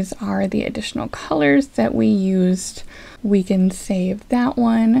 And these are the additional colors that we used. We can save that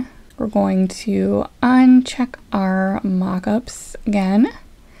one. We're going to uncheck our mock-ups again.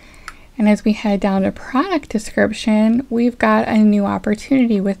 And as we head down to product description, we've got a new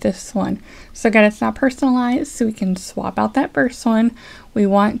opportunity with this one. So again, it's not personalized, so we can swap out that first one. We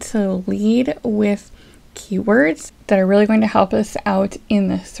want to lead with keywords that are really going to help us out in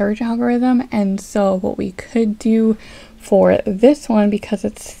the search algorithm. And so what we could do for this one, because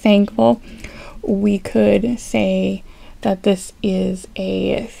it's thankful, we could say that this is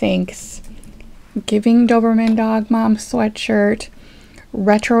a Thanksgiving Doberman Dog Mom sweatshirt.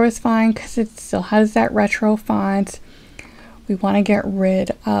 Retro is fine because it still has that retro font. We want to get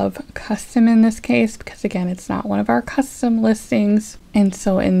rid of custom in this case because again, it's not one of our custom listings. And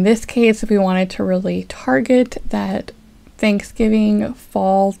so in this case, if we wanted to really target that Thanksgiving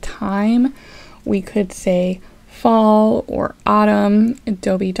fall time, we could say fall or autumn,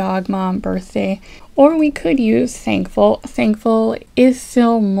 Dobie Dog Mom birthday, or we could use thankful. Thankful is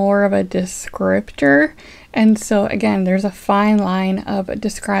still more of a descriptor. And so again, there's a fine line of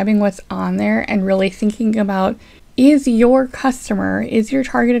describing what's on there and really thinking about, is your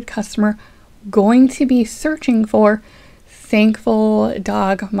targeted customer going to be searching for thankful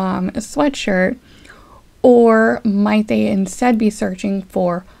dog mom sweatshirt, or might they instead be searching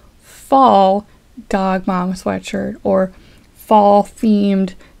for fall dog mom sweatshirt or fall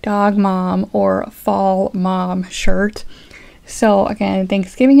themed dog mom or fall mom shirt? So again,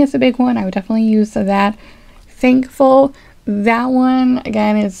 Thanksgiving is a big one. I would definitely use that. Thankful, that one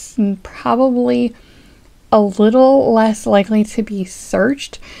again is probably a little less likely to be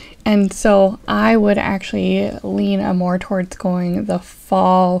searched, and so I would actually lean more towards going the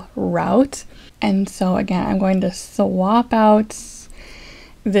fall route. And so again, I'm going to swap out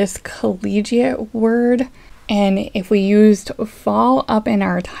this collegiate word, and if we used fall up in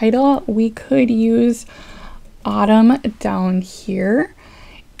our title, we could use autumn down here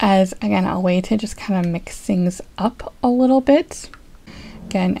as again a way to just kind of mix things up a little bit.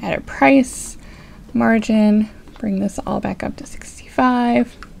 Again, edit price, margin, bring this all back up to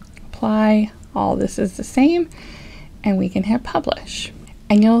 65, apply, all this is the same, and we can hit publish.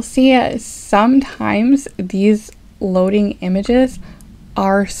 And you'll see sometimes these loading images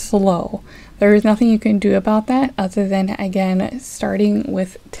are slow. There is nothing you can do about that other than, again, starting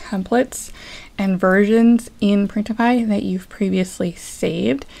with templates and versions in Printify that you've previously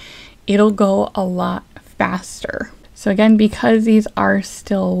saved. It'll go a lot faster. So again, because these are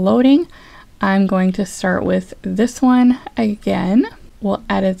still loading, I'm going to start with this one again. We'll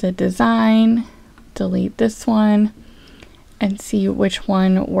edit the design, delete this one, and see which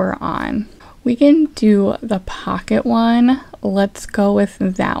one we're on. We can do the pocket one. Let's go with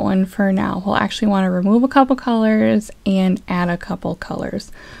that one for now. We'll actually want to remove a couple colors and add a couple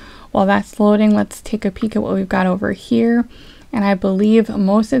colors. While that's loading, let's take a peek at what we've got over here. And I believe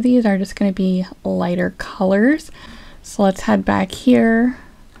most of these are just going to be lighter colors. So let's head back here.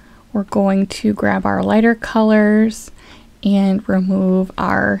 We're going to grab our lighter colors and remove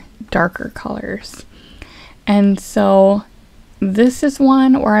our darker colors. And so this is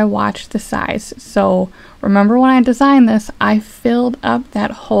one where I watched the size. So remember when I designed this, I filled up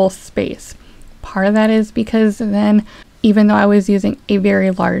that whole space. Part of that is because then, even though I was using a very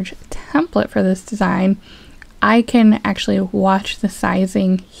large template for this design, I can actually watch the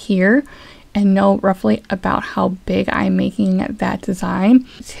sizing here and know roughly about how big I'm making that design.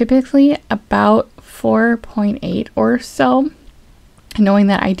 Typically about 4.8 or so, knowing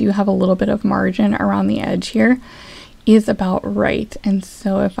that I do have a little bit of margin around the edge here, is about right. And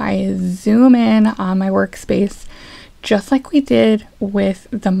so if I zoom in on my workspace, just like we did with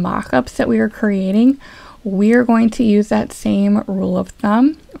the mock-ups that we were creating, we are going to use that same rule of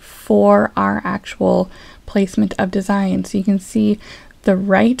thumb for our actual placement of design. So you can see the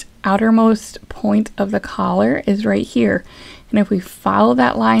right outermost point of the collar is right here. And if we follow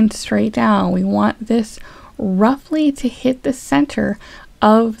that line straight down, we want this roughly to hit the center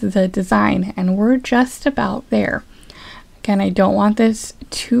of the design, and we're just about there. Again, I don't want this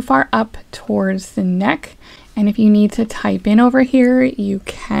too far up towards the neck. And if you need to type in over here, you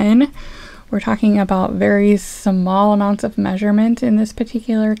can. We're talking about very small amounts of measurement in this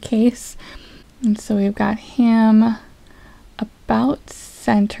particular case. And so we've got him about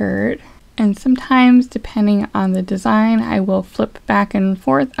centered. And sometimes, depending on the design, I will flip back and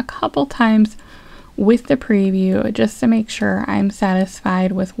forth a couple times with the preview just to make sure I'm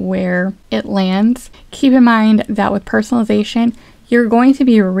satisfied with where it lands. Keep in mind that with personalization, you're going to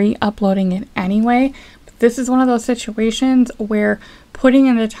be re-uploading it anyway. But this is one of those situations where putting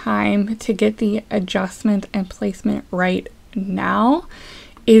in the time to get the adjustment and placement right now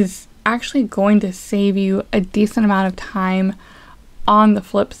is actually going to save you a decent amount of time on the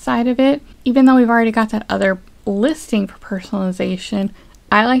flip side of it. Even though we've already got that other listing for personalization,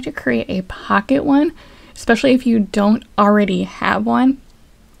 I like to create a pocket one, especially if you don't already have one.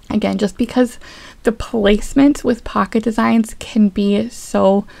 Again, just because the placement with pocket designs can be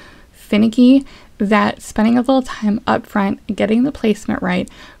so finicky that spending a little time up front getting the placement right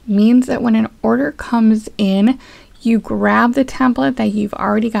means that when an order comes in, you grab the template that you've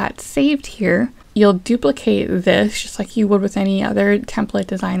already got saved here. You'll duplicate this just like you would with any other template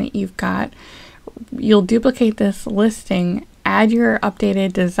design that you've got. You'll duplicate this listing, add your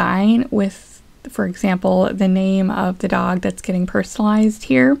updated design with, for example, the name of the dog that's getting personalized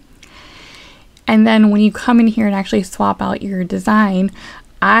here. And then when you come in here and actually swap out your design,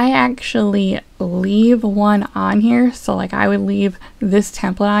 I actually leave one on here. So like I would leave this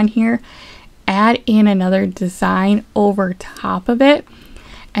template on here, add in another design over top of it.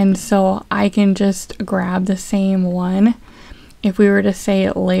 And so I can just grab the same one if we were to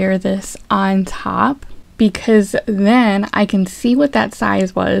say layer this on top, because then I can see what that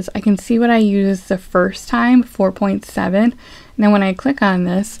size was. I can see what I used the first time, 4.7. And then when I click on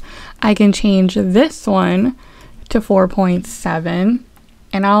this, I can change this one to 4.7.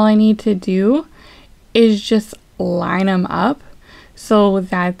 And all I need to do is just line them up so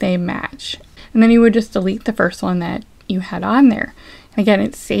that they match. And then you would just delete the first one that you had on there. Again,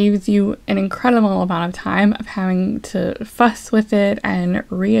 it saves you an incredible amount of time of having to fuss with it and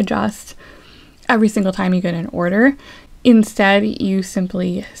readjust every single time you get an order. Instead, you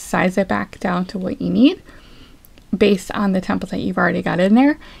simply size it back down to what you need based on the template that you've already got in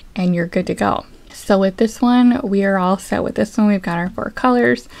there, and you're good to go. So with this one, we are all set with this one. We've got our 4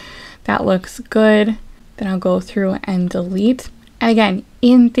 colors. That looks good. Then I'll go through and delete. And again,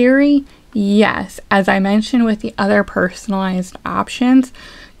 in theory, yes, as I mentioned with the other personalized options,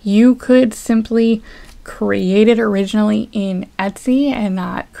 you could simply create it originally in Etsy and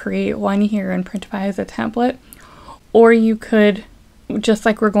not create one here in Printify as a template. Or you could just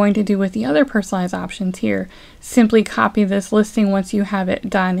like we're going to do with the other personalized options here, simply copy this listing once you have it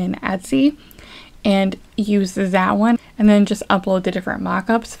done in Etsy and use that one, and then just upload the different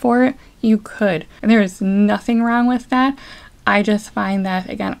mock-ups for it. You could, and there is nothing wrong with that. I just find that,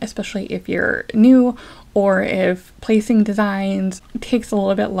 again, especially if you're new or if placing designs takes a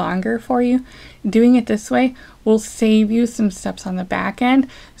little bit longer for you, doing it this way will save you some steps on the back end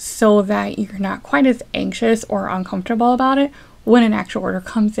so that you're not quite as anxious or uncomfortable about it when an actual order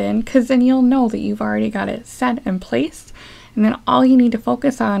comes in, because then you'll know that you've already got it set and placed. And then all you need to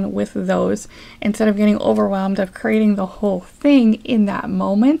focus on with those, instead of getting overwhelmed of creating the whole thing in that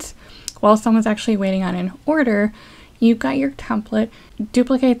moment while someone's actually waiting on an order, you've got your template,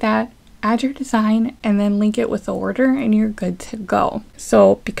 duplicate that, add your design, and then link it with the order, and you're good to go.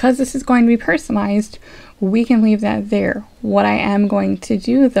 So because this is going to be personalized, we can leave that there. What I am going to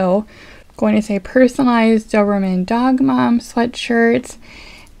do though, going to say personalized Doberman Dog Mom sweatshirts,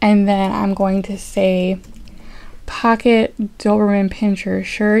 and then I'm going to say pocket Doberman Pinscher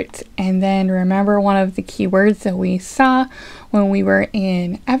shirts, and then remember one of the keywords that we saw when we were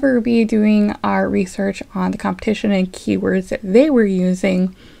in Everbee doing our research on the competition and keywords that they were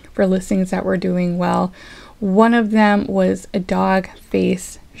using for listings that were doing well. One of them was a dog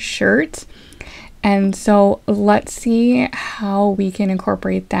face shirt, and so let's see how we can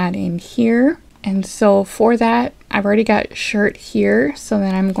incorporate that in here. And so for that, I've already got shirt here, so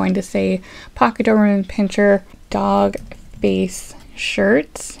then I'm going to say pocket Doberman Pinscher dog face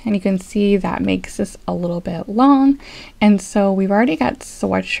shirts, and you can see that makes this a little bit long. And so we've already got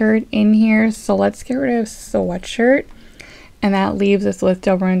sweatshirt in here, so let's get rid of sweatshirt, and that leaves us with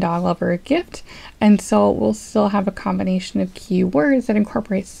Doberman Dog Lover gift. And so we'll still have a combination of keywords that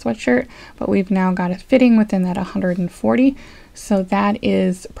incorporates sweatshirt, but we've now got it fitting within that 140, so that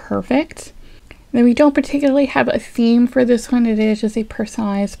is perfect. Then we don't particularly have a theme for this one. It is just a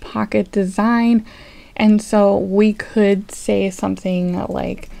personalized pocket design. And so we could say something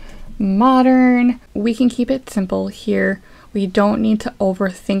like modern. We can keep it simple here. We don't need to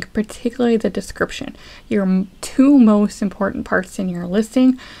overthink particularly the description. Your two most important parts in your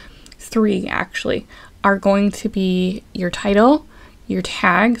listing, three actually, are going to be your title, your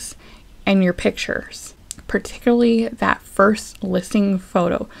tags, and your pictures. Particularly that first listing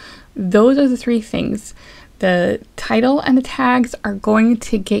photo. Those are the three things. The title and the tags are going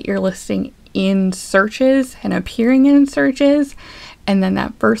to get your listing in searches and appearing in searches, and then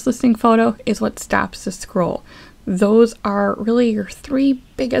that first listing photo is what stops the scroll. Those are really your three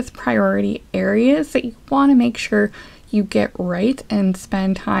biggest priority areas that you want to make sure you get right and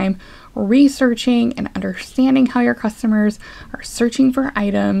spend time researching and understanding how your customers are searching for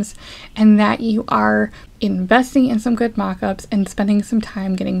items, and that you are investing in some good mock-ups and spending some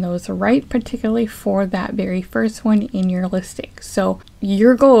time getting those right, particularly for that very first one in your listing. So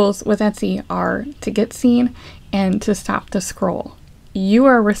your goals with Etsy are to get seen and to stop the scroll. You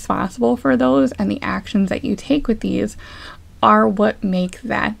are responsible for those, and the actions that you take with these are what make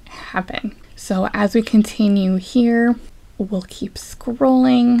that happen. So as we continue here, we'll keep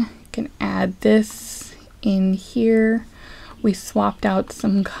scrolling. You can add this in here. We swapped out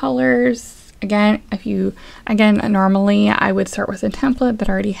some colors. Again, normally I would start with a template that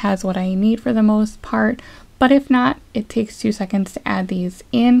already has what I need for the most part, but if not, it takes 2 seconds to add these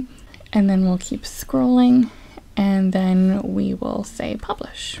in, and then we'll keep scrolling, and then we will say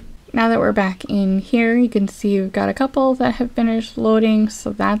publish. Now that we're back in here, you can see we've got a couple that have finished loading,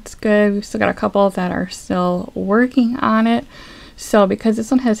 so that's good. We've still got a couple that are still working on it. So because this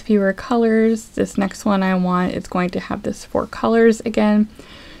one has fewer colors, this next one I want is going to have this 4 colors again.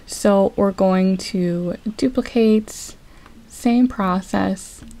 So we're going to duplicate, same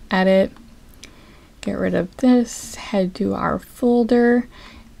process, edit, get rid of this, head to our folder,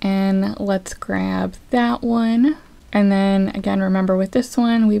 and let's grab that one. And then again, remember with this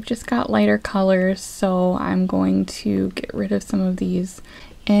one, we've just got lighter colors, so I'm going to get rid of some of these.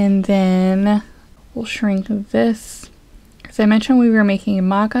 And then we'll shrink this. As I mentioned, we were making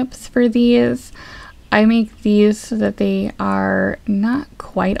mock-ups for these. I make these so that they are not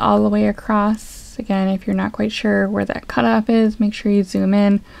quite all the way across. Again, if you're not quite sure where that cutoff is, make sure you zoom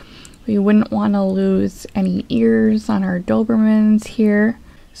in. We wouldn't want to lose any ears on our Dobermans here.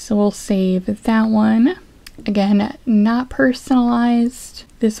 So we'll save that one. Again, not personalized.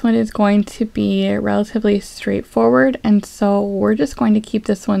 This one is going to be relatively straightforward, and so we're just going to keep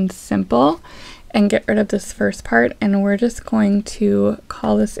this one simple and get rid of this first part, and we're just going to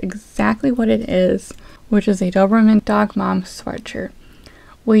call this exactly what it is, which is a Doberman Dog Mom sweatshirt.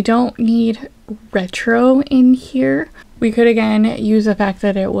 We don't need retro in here. We could again use the fact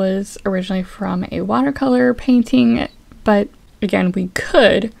that it was originally from a watercolor painting, but Again, we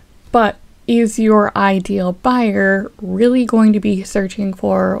could, but is your ideal buyer really going to be searching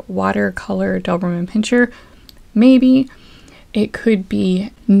for watercolor Doberman Pinscher? Maybe. It could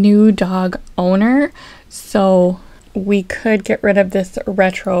be new dog owner. So we could get rid of this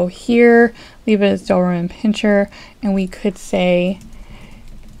retro here, leave it as Doberman Pinscher, and we could say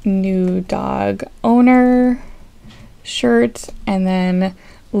new dog owner shirt, and then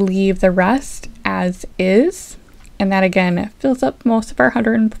leave the rest as is. And that again fills up most of our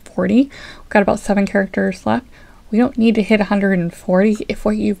 140. We've got about 7 characters left. We don't need to hit 140 if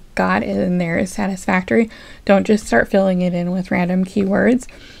what you've got in there is satisfactory. Don't just start filling it in with random keywords.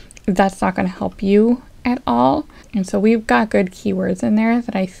 That's not going to help you at all. And so we've got good keywords in there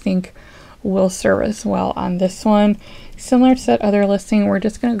that I think will serve us well on this one. Similar to that other listing, we're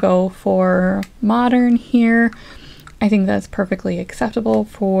just going to go for modern here. I think that's perfectly acceptable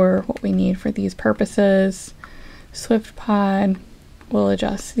for what we need for these purposes. SwiftPod, we'll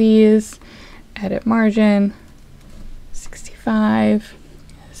adjust these, edit margin, 65,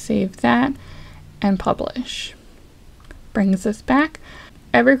 save that, and publish. Brings us back.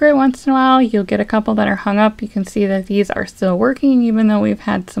 Every great once in a while, you'll get a couple that are hung up. You can see that these are still working, even though we've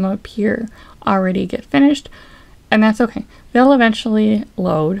had some up here already get finished, and that's okay. They'll eventually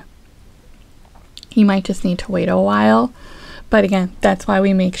load. You might just need to wait a while. But again, that's why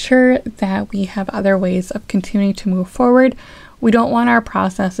we make sure that we have other ways of continuing to move forward. We don't want our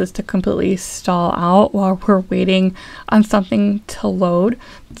processes to completely stall out while we're waiting on something to load.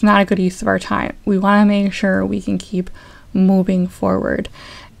 It's not a good use of our time. We want to make sure we can keep moving forward.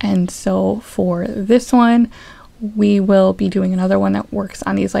 And so for this one, we will be doing another one that works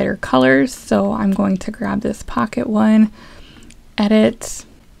on these lighter colors. So I'm going to grab this pocket one, edit,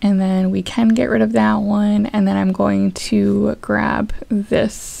 and then we can get rid of that one. And then I'm going to grab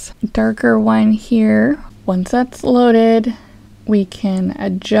this darker one here. Once that's loaded, we can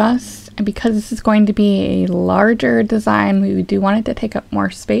adjust. And because this is going to be a larger design, we do want it to take up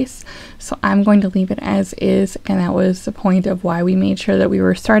more space. So I'm going to leave it as is. And that was the point of why we made sure that we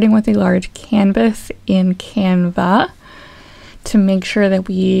were starting with a large canvas in Canva, to make sure that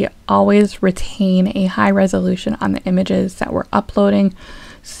we always retain a high resolution on the images that we're uploading,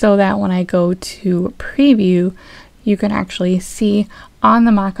 so that when I go to preview, you can actually see on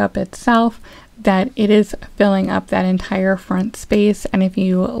the mockup itself that it is filling up that entire front space. And if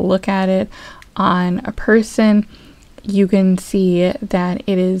you look at it on a person, you can see that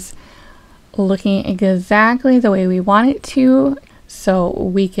it is looking exactly the way we want it to. So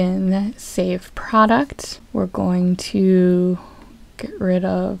we can save product. We're going to get rid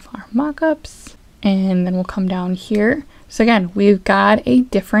of our mockups, and then we'll come down here. So again, we've got a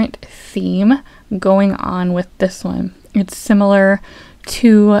different theme going on with this one. It's similar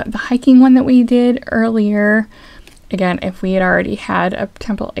to the hiking one that we did earlier. Again, if we had already had a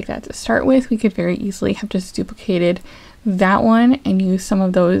template like that to start with, we could very easily have just duplicated that one and use some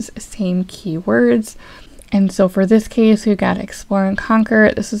of those same keywords. And so for this case, we've got Explore and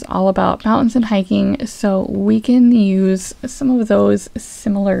Conquer. This is all about mountains and hiking, so we can use some of those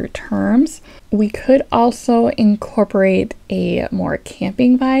similar terms. We could also incorporate a more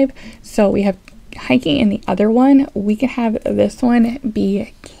camping vibe. So we have hiking in the other one. We could have this one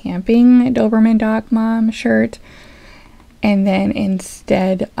be camping Doberman Dog Mom shirt. And then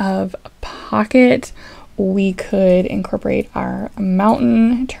instead of pocket, we could incorporate our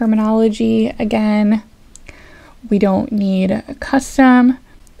mountain terminology again. We don't need custom,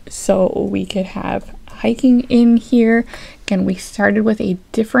 so we could have hiking in here. Again, we started with a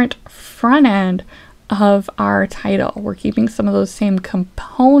different front end of our title. We're keeping some of those same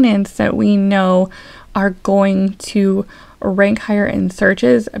components that we know are going to rank higher in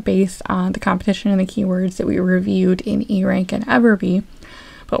searches based on the competition and the keywords that we reviewed in eRank and Everbee,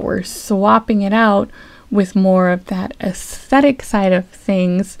 but we're swapping it out with more of that aesthetic side of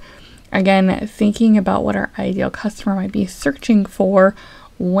things. Again, thinking about what our ideal customer might be searching for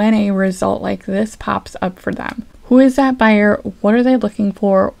when a result like this pops up for them. Who is that buyer? What are they looking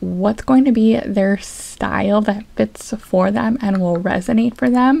for? What's going to be their style that fits for them and will resonate for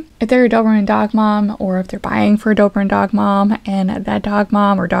them? If they're a Doberman Dog Mom, or if they're buying for a Doberman Dog Mom and that dog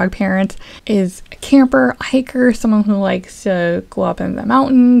mom or dog parent is a camper, a hiker, someone who likes to go up in the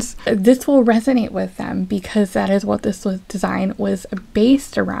mountains, this will resonate with them because that is what this design was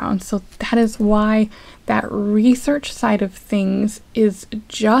based around. So that is why that research side of things is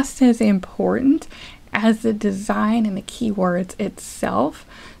just as important as the design and the keywords itself,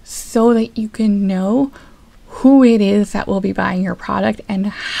 so that you can know who it is that will be buying your product and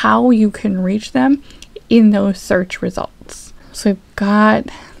how you can reach them in those search results. So we've got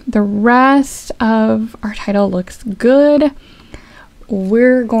the rest of our title looks good.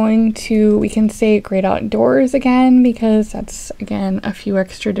 we can say great outdoors again, because that's again a few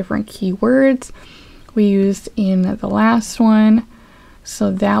extra different keywords we used in the last one.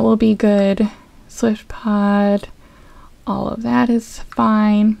 So that will be good. SwiftPod, all of that is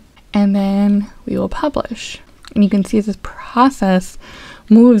fine. And then we will publish. And you can see this process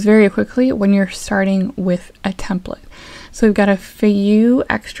moves very quickly when you're starting with a template. So we've got a few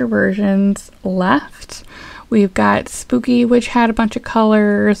extra versions left. We've got Spooky, which had a bunch of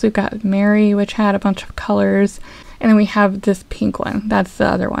colors. We've got Mary, which had a bunch of colors. And then we have this pink one. That's the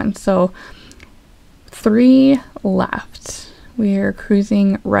other one. So 3 left. We are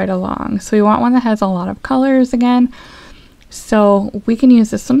cruising right along. So we want one that has a lot of colors again. So we can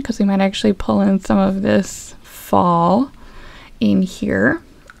use this one because we might actually pull in some of this fall in here.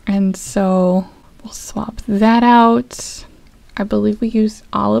 And so we'll swap that out. I believe we used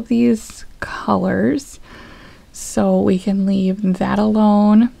all of these colors, so we can leave that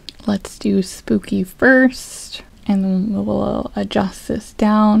alone. Let's do Spooky first, and then we'll adjust this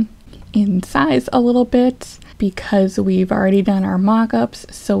down in size a little bit because we've already done our mock-ups,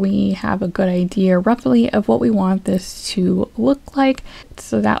 so we have a good idea roughly of what we want this to look like.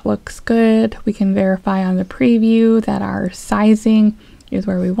 So that looks good. We can verify on the preview that our sizing is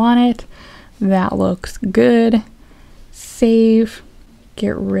where we want it. That looks good. Save.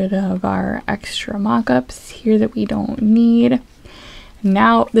 Get rid of our extra mock-ups here that we don't need.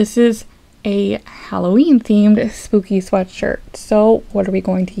 Now this is a Halloween themed spooky sweatshirt. So what are we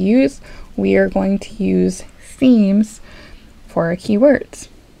going to use? We are going to use themes for our keywords.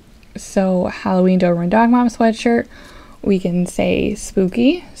 So Halloween Doberman Dog Mom sweatshirt, we can say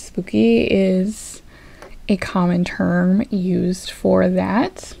spooky. Spooky is a common term used for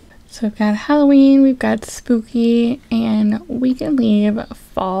that. So we've got Halloween, we've got spooky, and we can leave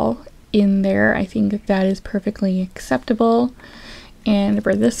fall in there. I think that is perfectly acceptable. And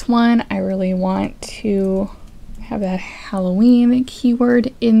for this one, I really want to have that Halloween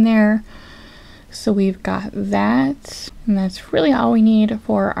keyword in there. So we've got that, and that's really all we need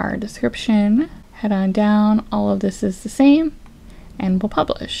for our description. Head on down, all of this is the same, and we'll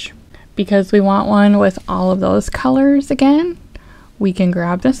publish. Because we want one with all of those colors again, we can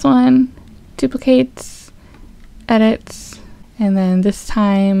grab this one, duplicates, edits, and then this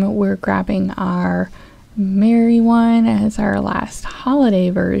time we're grabbing our Mary one as our last holiday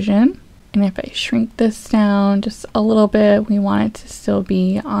version. And if I shrink this down just a little bit, we want it to still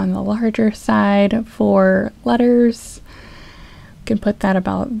be on the larger side for letters. We can put that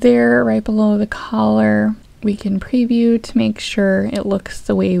about there, right below the collar. We can preview to make sure it looks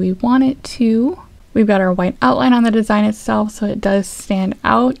the way we want it to. We've got our white outline on the design itself, so it does stand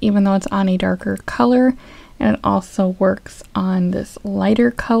out even though it's on a darker color. And it also works on this lighter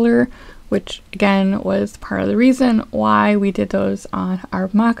color, which again was part of the reason why we did those on our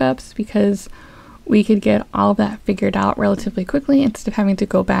mock-ups, because we could get all of that figured out relatively quickly instead of having to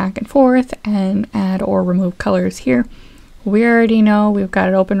go back and forth and add or remove colors here. We already know, we've got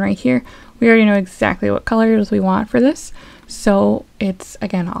it open right here. We already know exactly what colors we want for this. So it's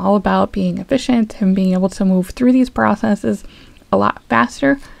again all about being efficient and being able to move through these processes a lot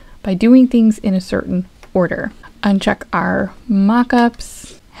faster by doing things in a certain order. Uncheck our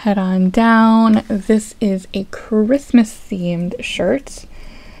mock-ups. Head on down. This is a Christmas themed shirt.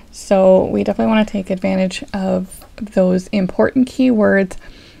 So we definitely want to take advantage of those important keywords.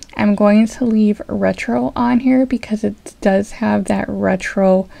 I'm going to leave retro on here because it does have that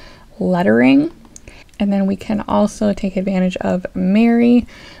retro lettering. And then we can also take advantage of Mary.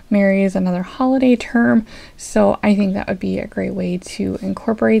 Mary is another holiday term. So I think that would be a great way to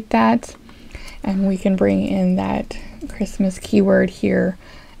incorporate that. And we can bring in that Christmas keyword here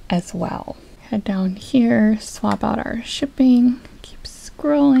as well. Head down here, swap out our shipping, keep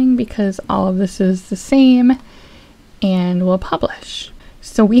scrolling because all of this is the same, and we'll publish.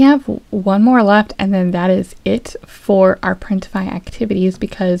 So we have one more left, and then that is it for our Printify activities,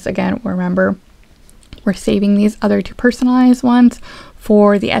 because again, remember, we're saving these other 2 personalized ones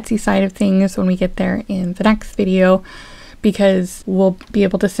for the Etsy side of things when we get there in the next video, because we'll be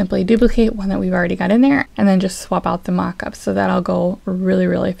able to simply duplicate one that we've already got in there and then just swap out the mock-up. So that'll go really,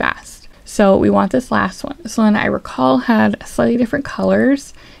 really fast. So we want this last one. This one I recall had slightly different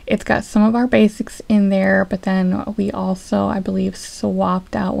colors. It's got some of our basics in there, but then we also, I believe,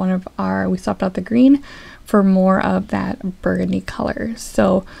 swapped out we swapped out the green for more of that burgundy color.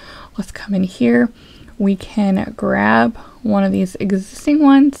 So let's come in here. We can grab one of these existing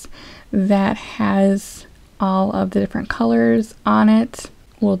ones that has all of the different colors on it.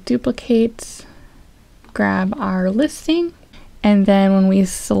 We'll duplicate, grab our listing, and then when we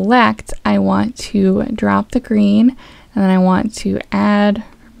select, I want to drop the green And then I want to add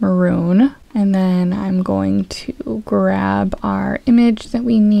maroon. And then I'm going to grab our image that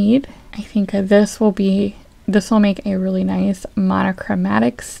we need. I think this will make a really nice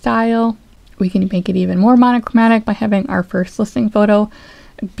monochromatic style. We can make it even more monochromatic by having our first listing photo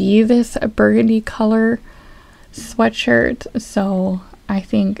be this burgundy color sweatshirt. So I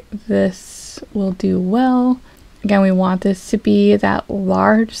think this will do well. Again, we want this to be that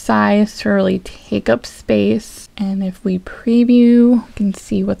large size to really take up space. And if we preview, you can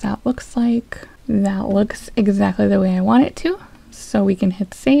see what that looks like. That looks exactly the way I want it to. So we can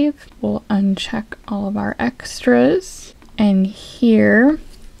hit save. We'll uncheck all of our extras. And here,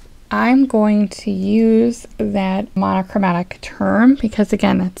 I'm going to use that monochromatic term because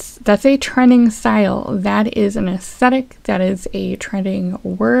again, that's a trending style. That is an aesthetic. That is a trending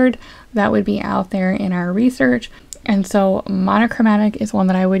word that would be out there in our research. And so monochromatic is one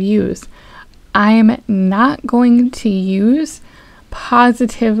that I would use. I'm not going to use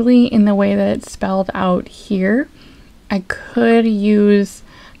positively in the way that it's spelled out here. I could use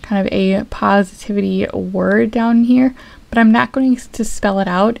kind of a positivity word down here, but I'm not going to spell it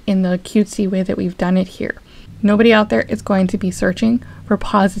out in the cutesy way that we've done it here. Nobody out there is going to be searching for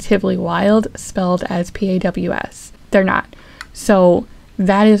positively wild spelled as P-A-W-S. They're not. So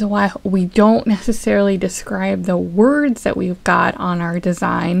that is why we don't necessarily describe the words that we've got on our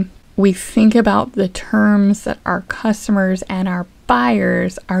design. We think about the terms that our customers and our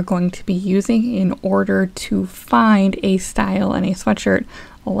buyers are going to be using in order to find a style and a sweatshirt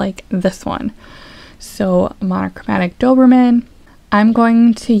like this one. So monochromatic Doberman, I'm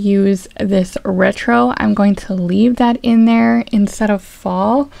going to use this retro. I'm going to leave that in there instead of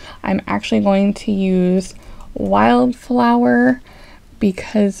fall. I'm actually going to use wildflower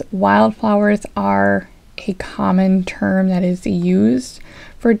because wildflowers are a common term that is used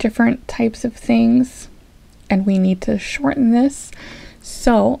for different types of things, and we need to shorten this.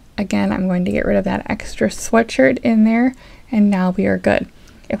 So again, I'm going to get rid of that extra sweatshirt in there, and now we are good.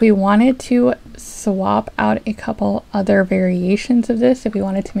 If we wanted to swap out a couple other variations of this, if we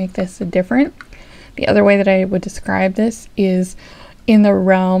wanted to make this different, the other way that I would describe this is in the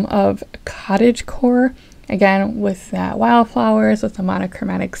realm of cottagecore. Again, with that wildflowers, with the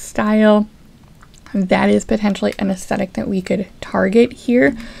monochromatic style, that is potentially an aesthetic that we could target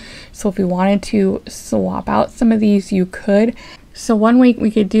here. So if we wanted to swap out some of these, you could. So one way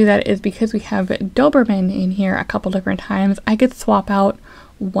we could do that is because we have Doberman in here a couple different times, I could swap out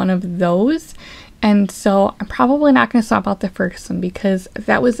one of those. And so I'm probably not going to swap out the first one because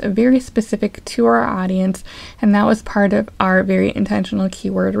that was very specific to our audience and that was part of our very intentional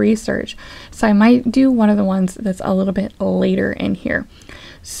keyword research. So I might do one of the ones that's a little bit later in here.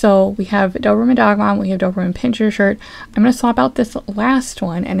 So we have Doberman Dog Mom, we have Doberman Pinscher Shirt. I'm going to swap out this last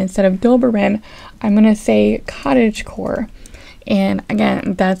one, and instead of Doberman, I'm going to say Cottagecore. And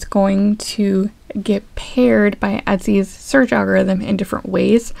again, that's going to get paired by Etsy's search algorithm in different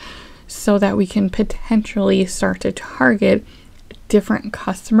ways so that we can potentially start to target different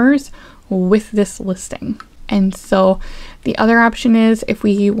customers with this listing. And so the other option is if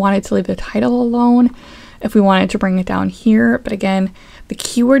we wanted to leave the title alone, if we wanted to bring it down here, but again, the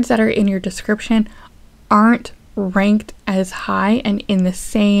keywords that are in your description aren't ranked as high and in the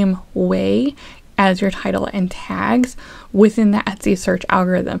same way as your title and tags within the Etsy search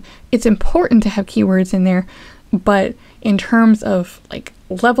algorithm. It's important to have keywords in there, but in terms of like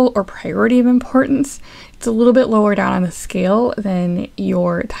level or priority of importance, it's a little bit lower down on the scale than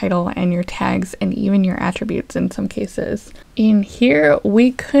your title and your tags and even your attributes in some cases. In here,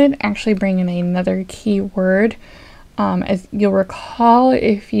 we could actually bring in another keyword. As you'll recall,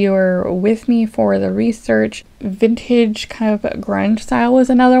 if you're with me for the research, vintage kind of grunge style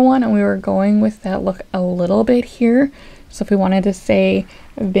was another one, and we were going with that look a little bit here. So if we wanted to say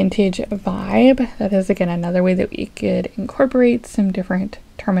vintage vibe, that is again another way that we could incorporate some different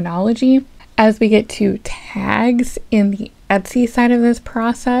terminology. As we get to tags in the Etsy side of this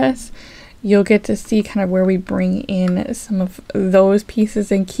process, you'll get to see kind of where we bring in some of those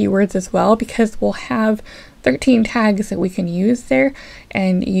pieces and keywords as well, because we'll have 13 tags that we can use there,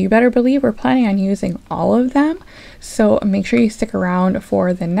 and you better believe we're planning on using all of them. So make sure you stick around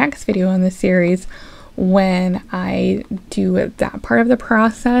for the next video in the series when I do that part of the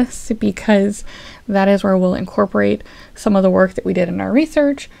process, because that is where we'll incorporate some of the work that we did in our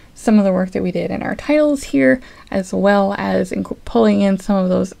research, some of the work that we did in our titles here, as well as pulling in some of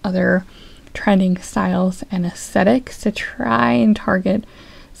those other trending styles and aesthetics to try and target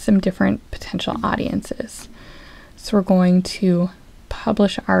some different potential audiences. So we're going to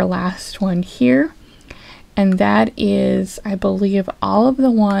publish our last one here. And that is, I believe, all of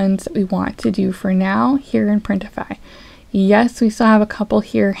the ones that we want to do for now here in Printify. Yes, we still have a couple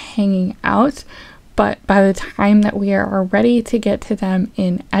here hanging out, but by the time that we are ready to get to them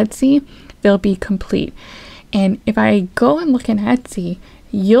in Etsy, they'll be complete. And if I go and look in Etsy,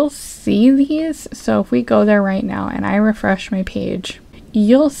 you'll see these. So if we go there right now and I refresh my page,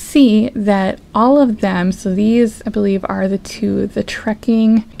 you'll see that all of them, so these I believe are the two, the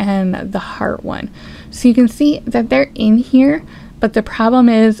trekking and the heart one. So you can see that they're in here, but the problem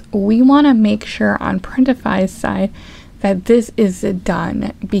is we want to make sure on Printify's side that this is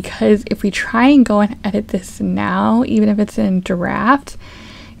done, because if we try and go and edit this now, even if it's in draft,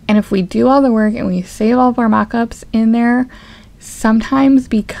 and if we do all the work and we save all of our mockups in there, sometimes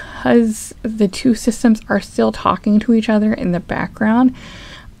because the two systems are still talking to each other in the background,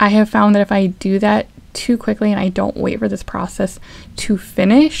 I have found that if I do that too quickly and I don't wait for this process to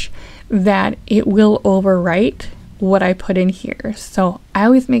finish, that it will overwrite what I put in here. So I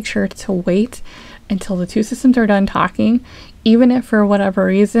always make sure to wait until the two systems are done talking, even if for whatever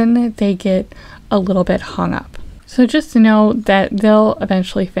reason they get a little bit hung up. So just to know that they'll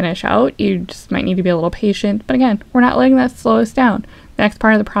eventually finish out. You just might need to be a little patient. But again, we're not letting that slow us down. The next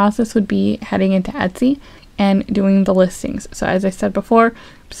part of the process would be heading into Etsy and doing the listings. So as I said before,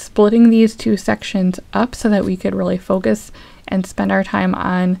 splitting these two sections up so that we could really focus and spend our time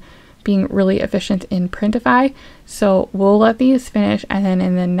on being really efficient in Printify. So we'll let these finish, and then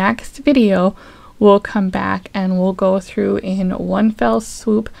in the next video, we'll come back and we'll go through in one fell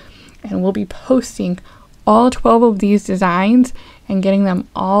swoop, and we'll be posting all 12 of these designs and getting them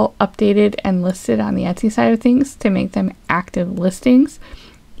all updated and listed on the Etsy side of things to make them active listings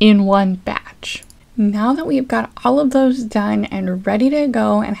in one batch. Now that we've got all of those done and ready to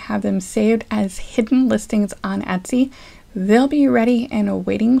go and have them saved as hidden listings on Etsy, they'll be ready and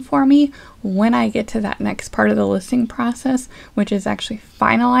waiting for me when I get to that next part of the listing process, which is actually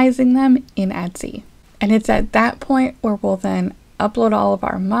finalizing them in Etsy. And it's at that point where we'll then upload all of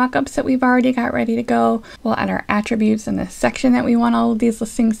our mockups that we've already got ready to go. We'll add our attributes in the section that we want all of these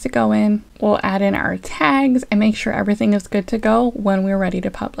listings to go in. We'll add in our tags and make sure everything is good to go when we're ready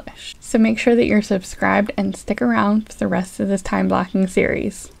to publish. So make sure that you're subscribed and stick around for the rest of this time blocking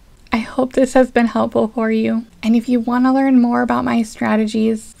series. I hope this has been helpful for you. And if you want to learn more about my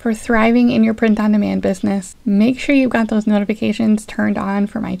strategies for thriving in your print-on-demand business, make sure you've got those notifications turned on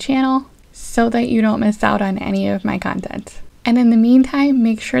for my channel so that you don't miss out on any of my content. And in the meantime,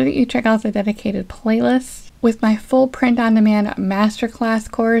 make sure that you check out the dedicated playlist with my full print-on-demand masterclass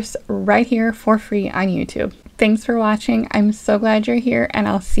course right here for free on YouTube. Thanks for watching. I'm so glad you're here, and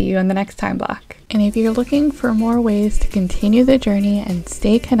I'll see you in the next time block. And if you're looking for more ways to continue the journey and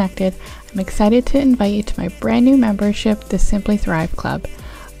stay connected, I'm excited to invite you to my brand new membership, the Simply Thrive Club.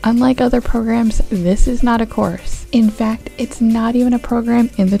 Unlike other programs, this is not a course. In fact, it's not even a program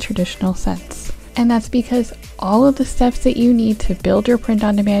in the traditional sense. And that's because all of the steps that you need to build your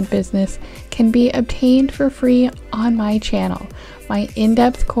print-on-demand business can be obtained for free on my channel. My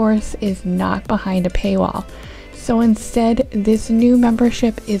in-depth course is not behind a paywall. So instead, this new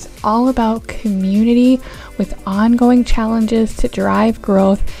membership is all about community with ongoing challenges to drive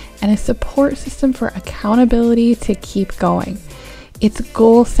growth and a support system for accountability to keep going. It's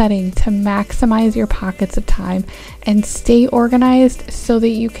goal setting to maximize your pockets of time and stay organized so that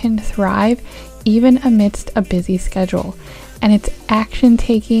you can thrive even amidst a busy schedule. And it's action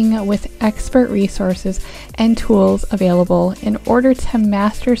taking with expert resources and tools available in order to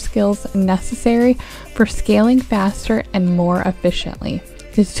master skills necessary for scaling faster and more efficiently.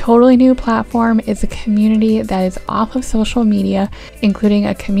 This totally new platform is a community that is off of social media, including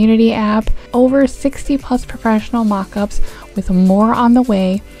a community app, over 60 plus professional mockups with more on the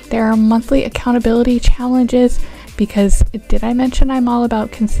way. There are monthly accountability challenges because, did I mention I'm all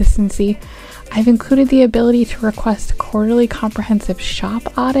about consistency? I've included the ability to request quarterly comprehensive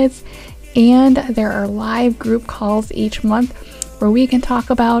shop audits, and there are live group calls each month where we can talk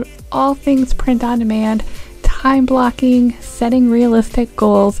about all things print on demand, time blocking, setting realistic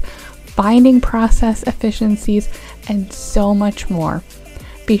goals, finding process efficiencies, and so much more.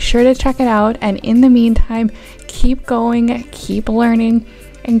 Be sure to check it out, and in the meantime, keep going, keep learning,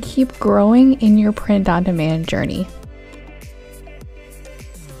 and keep growing in your print on demand journey.